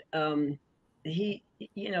 But he,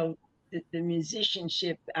 the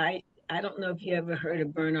musicianship. I don't know if you ever heard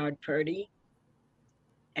of Bernard Purdie.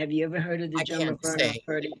 Have you ever heard of the I drummer can't Bernard say.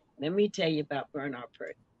 Purdie? Let me tell you about Bernard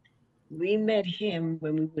Purdie. We met him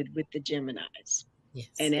when we were with the Geminis. Yes.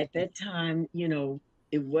 And at that time, you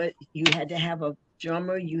had to have a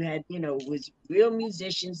drummer. You had, it was real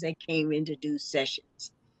musicians that came in to do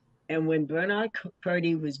sessions. And when Bernard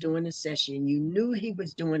Purdie was doing a session, you knew he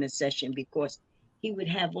was doing a session because he would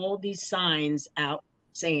have all these signs out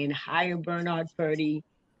saying, hire Bernard Purdie.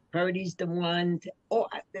 Purdie's the one.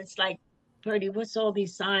 It's like, Purdie, what's all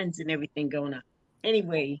these signs and everything going on?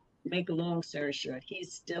 Anyway, make a long story short,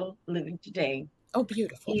 he's still living today. Oh,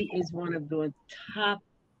 beautiful. He is one of the top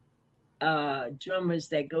drummers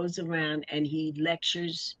that goes around, and he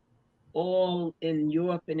lectures all in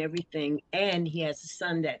Europe and everything. And he has a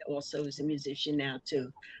son that also is a musician now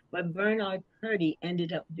too. But Bernard Purdy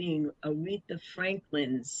ended up being Aretha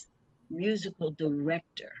Franklin's musical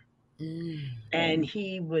director. And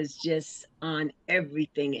he was just on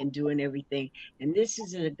everything and doing everything. And this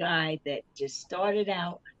is a guy that just started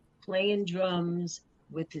out playing drums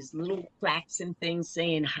with his little plaques and things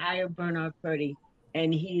saying, "Hire Bernard Purdy."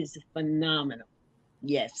 And he is phenomenal.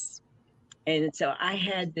 Yes. And so I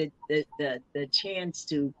had the chance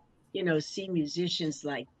to, see musicians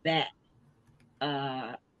like that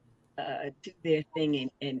uh, do their thing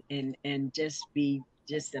and just be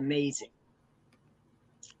just amazing.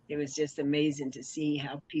 It was just amazing to see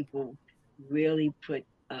how people really put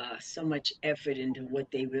so much effort into what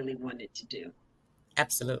they really wanted to do.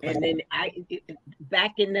 Absolutely. And then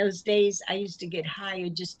back in those days, I used to get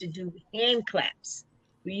hired just to do hand claps.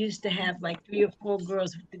 We used to have like 3 or 4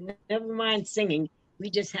 girls, never mind singing. We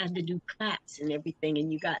just had to do claps and everything.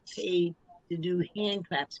 And you got paid to do hand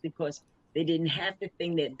claps because they didn't have the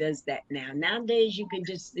thing that does that now. Nowadays, you can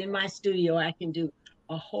just, in my studio, I can do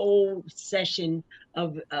a whole session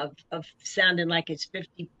of sounding like it's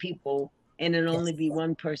 50 people, and it'll only be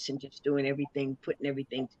one person just doing everything, putting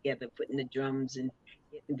everything together, putting the drums and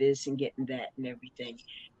getting this and getting that and everything.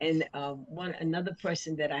 And another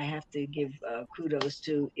person that I have to give kudos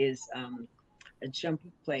to is a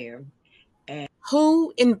trumpet player. And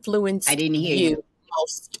who influenced I didn't hear you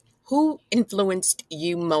most? Who influenced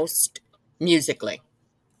you most musically?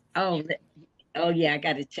 Oh yeah, I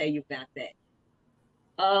got to tell you about that.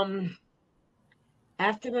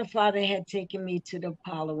 After my father had taken me to the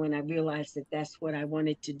Apollo, when I realized that that's what I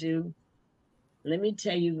wanted to do, let me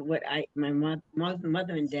tell you what my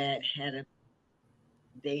mother and dad had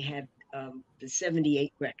the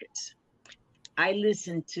 78 records. I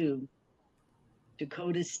listened to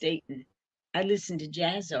Dakota Staton. I listened to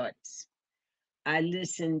jazz artists. I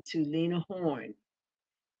listened to Lena Horne.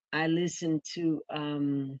 I listened to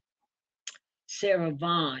Sarah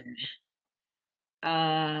Vaughan.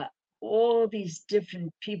 All these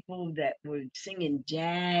different people that were singing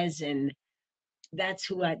jazz, and that's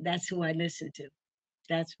who I listened to.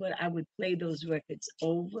 That's what I would play those records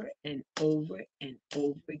over and over and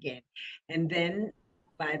over again. And then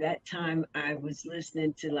by that time, I was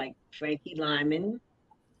listening to like Frankie Lyman.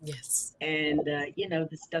 Yes. And,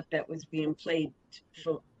 the stuff that was being played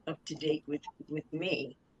for up to date with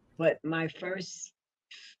me. But my first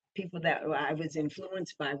people that I was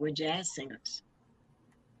influenced by were jazz singers.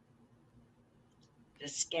 The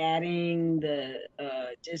scatting, the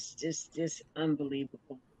just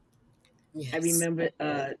unbelievable. Yes. I remember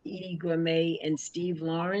Edie Gourmet and Steve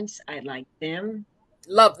Lawrence. I like them.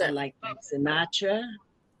 Love them. I like Sinatra.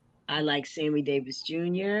 I like Sammy Davis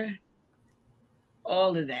Jr.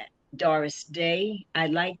 All of that. Doris Day. I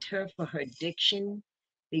liked her for her diction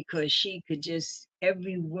because she could just,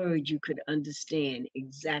 every word you could understand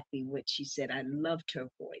exactly what she said. I loved her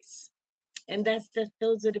voice. And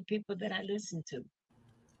those are the people that I listen to.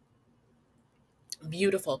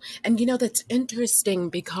 Beautiful. And that's interesting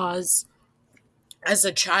because as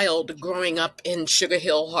a child growing up in Sugar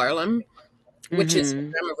Hill, Harlem, which is where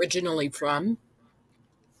I'm originally from,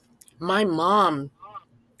 my mom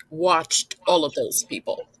watched all of those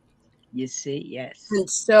people. You see, yes. And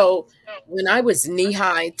so when I was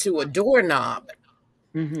knee-high to a doorknob,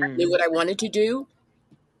 I knew what I wanted to do.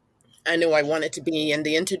 I knew I wanted to be in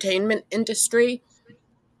the entertainment industry.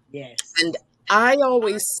 Yes. And I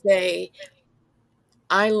always say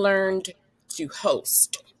I learned to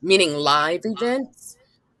host, meaning live events.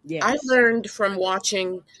 Yes. I learned from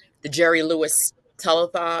watching the Jerry Lewis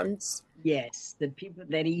telethons. Yes, the people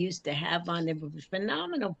that he used to have on there were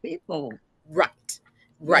phenomenal people. Right.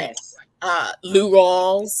 Yes. Lou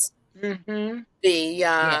Rawls,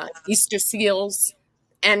 the Easter Seals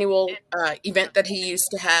annual event that he used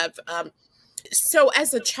to have. So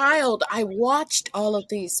as a child, I watched all of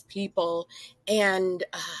these people, and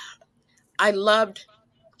I loved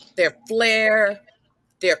their flair,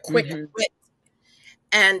 their quick wit,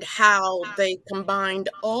 and how they combined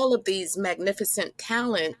all of these magnificent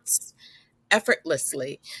talents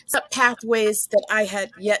effortlessly. Some pathways that I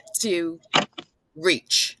had yet to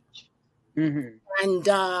reach. And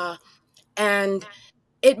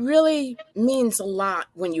it really means a lot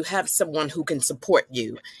when you have someone who can support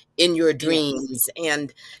you in your dreams.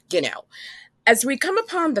 And, as we come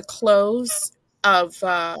upon the close of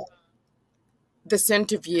this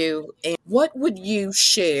interview, what would you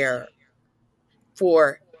share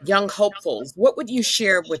for young hopefuls, what would you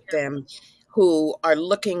share with them who are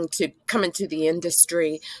looking to come into the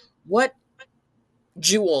industry? What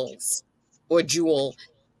jewels or jewel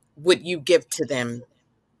would you give to them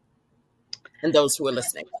and those who are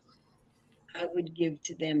listening? I would give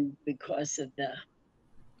to them because of the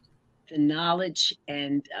knowledge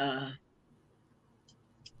and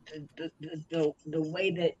the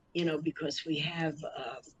way that, because we have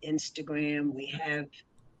Instagram, we have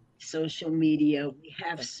social media, we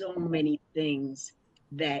have so many things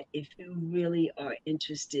that if you really are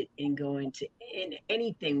interested in going to in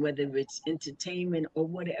anything, whether it's entertainment or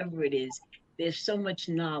whatever it is, there's so much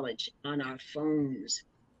knowledge on our phones,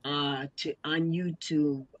 on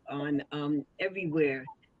YouTube, on everywhere,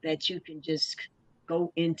 that you can just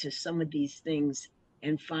go into some of these things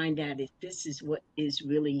and find out if this is what is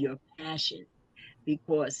really your passion.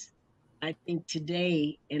 Because I think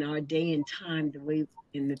today, in our day and time, the way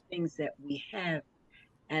in the things that we have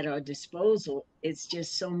at our disposal, it's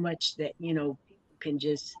just so much that, people can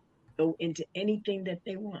just go into anything that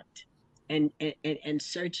they want, and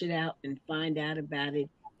search it out and find out about it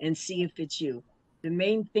and see if it's you. The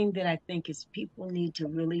main thing that I think is people need to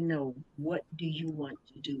really know, what do you want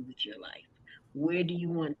to do with your life? Where do you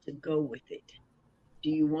want to go with it? Do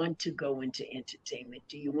you want to go into entertainment?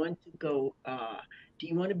 Do you want to go? Do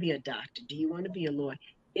you want to be a doctor? Do you want to be a lawyer?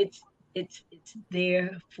 It's it's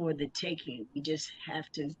there for the taking. We just have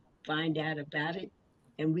to find out about it,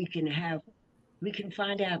 and we can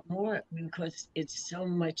find out more, because it's so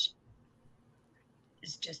much.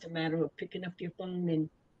 It's just a matter of picking up your phone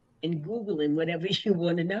and googling whatever you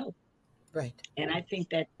want to know. Right. And I think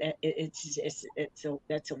that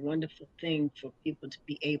that's a wonderful thing for people to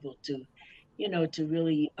be able to, to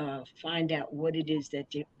really find out what it is that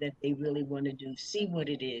they really want to do, see what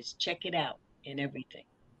it is, check it out, and everything.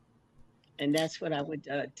 And that's what I would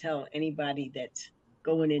tell anybody that's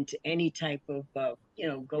going into any type of,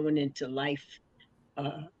 going into life,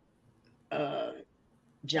 uh, uh,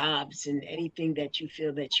 jobs, and anything that you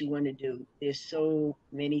feel that you want to do. There's so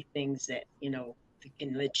many things that, that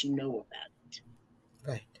can let you know about it.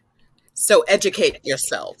 Right. So educate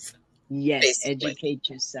yourself. Yes, Basically. educate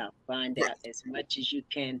yourself. Find Right. out as much as you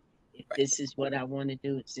can. If Right. this is what I want to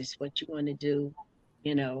do, is this what you want to do?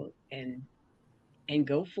 And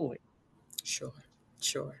go for it. Sure.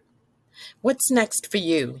 Sure. What's next for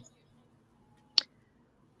you?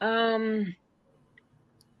 Um,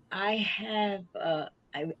 I have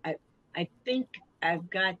I think I've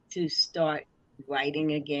got to start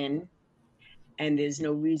writing again, and there's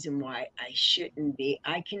no reason why I shouldn't be.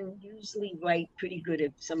 I can usually write pretty good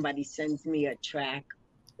if somebody sends me a track,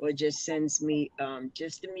 or just sends me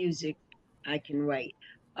just the music. I can write.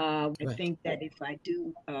 I Right. think that if I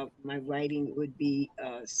do my writing, it would be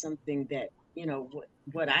something that,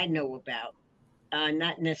 what I know about.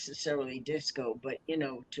 Not necessarily disco, but,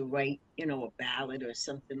 to write, a ballad or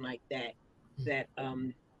something like that, that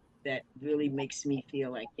that really makes me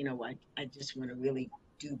feel like, I just want to really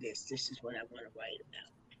do this. This is what I want to write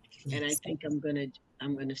about. And I Yes. think I'm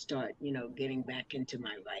gonna start, getting back into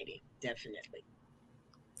my writing, definitely.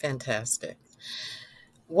 Fantastic.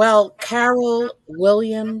 Well, Carol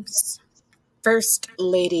Williams, First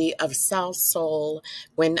Lady of SalSoul,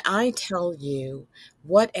 when I tell you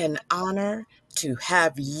what an honor to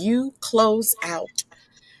have you close out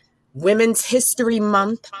Women's History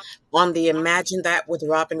Month on the Imagine That with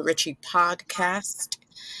Robin Richie podcast.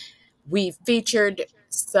 We featured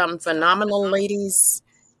some phenomenal ladies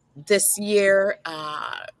this year.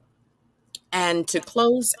 And to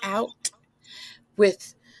close out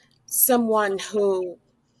with someone who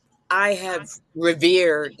I have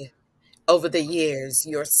revered over the years,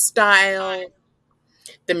 your style,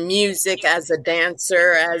 the music as a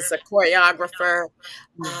dancer, as a choreographer, uh,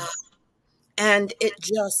 Yes. and it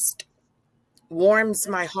just warms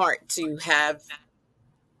my heart to have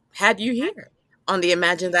had you here on the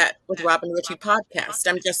Imagine That with Robin Richie podcast.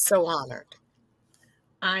 I'm just so honored.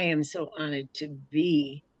 I am so honored to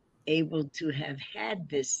be able to have had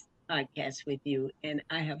this podcast with you, and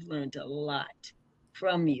I have learned a lot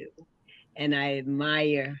from you. And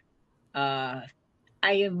uh,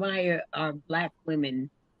 I admire our Black women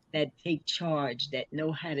that take charge, that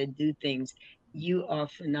know how to do things. You are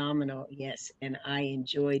phenomenal, yes, and I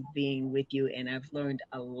enjoyed being with you, and I've learned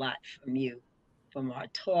a lot from you, from our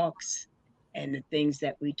talks and the things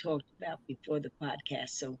that we talked about before the podcast.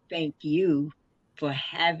 So thank you for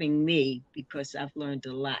having me, because I've learned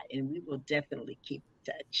a lot, and we will definitely keep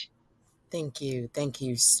in touch. Thank you. Thank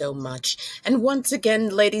you so much. And once again,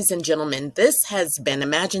 ladies and gentlemen, this has been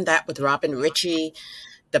Imagine That with Robin Richie.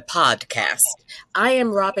 the podcast. I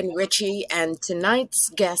am Robin Richie, and tonight's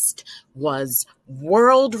guest was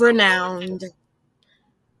world-renowned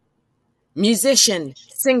musician,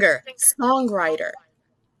 singer, songwriter,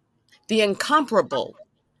 the incomparable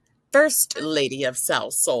First Lady of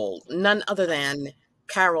SalSoul, none other than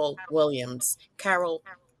Carol Williams. Carol,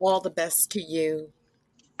 all the best to you.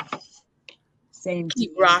 Same to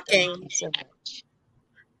Keep you. rocking. Thank you so much.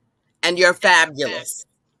 And you're fabulous.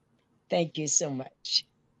 Thank you so much.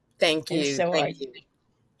 Thank And you. so are Thank you. you.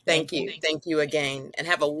 Thank you. Thank you again. And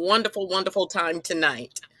have a wonderful, wonderful time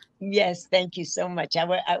tonight. Yes, thank you so much.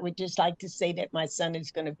 I would just like to say that my son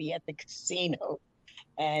is going to be at the casino,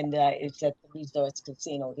 and it's at the Resorts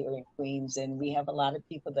Casino here in Queens, and we have a lot of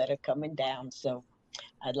people that are coming down. So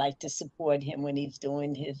I'd like to support him when he's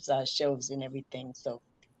doing his shows and everything. So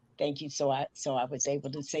thank you. So I was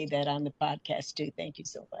able to say that on the podcast too. Thank you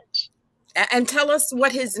so much. And tell us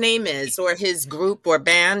what his name is, or his group or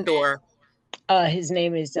band, or... His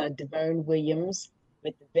name is DeVern Williams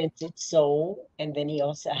with the Vintage Soul, and then he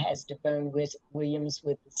also has DeVern Williams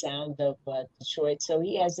with the Sound of Detroit. So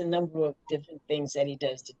he has a number of different things that he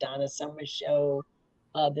does. The Donna Summer Show,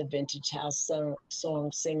 the Vintage House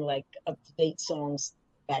songs, sing like up-to-date songs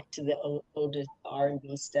back to the older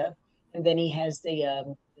R&B stuff. And then he has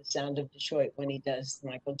the Sound of Detroit when he does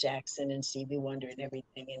Michael Jackson and Stevie Wonder and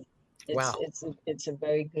everything. And it's a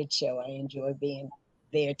very good show. I enjoy being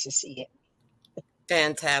there to see it.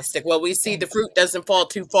 Fantastic. Well, we see the fruit doesn't fall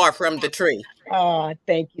too far from the tree. Oh,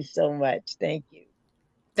 thank you so much. Thank you.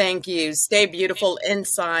 Thank you. Stay beautiful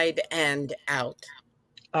inside and out.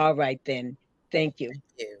 All right, then. Thank you. Thank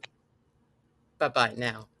you. Bye-bye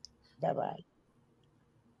now. Bye-bye.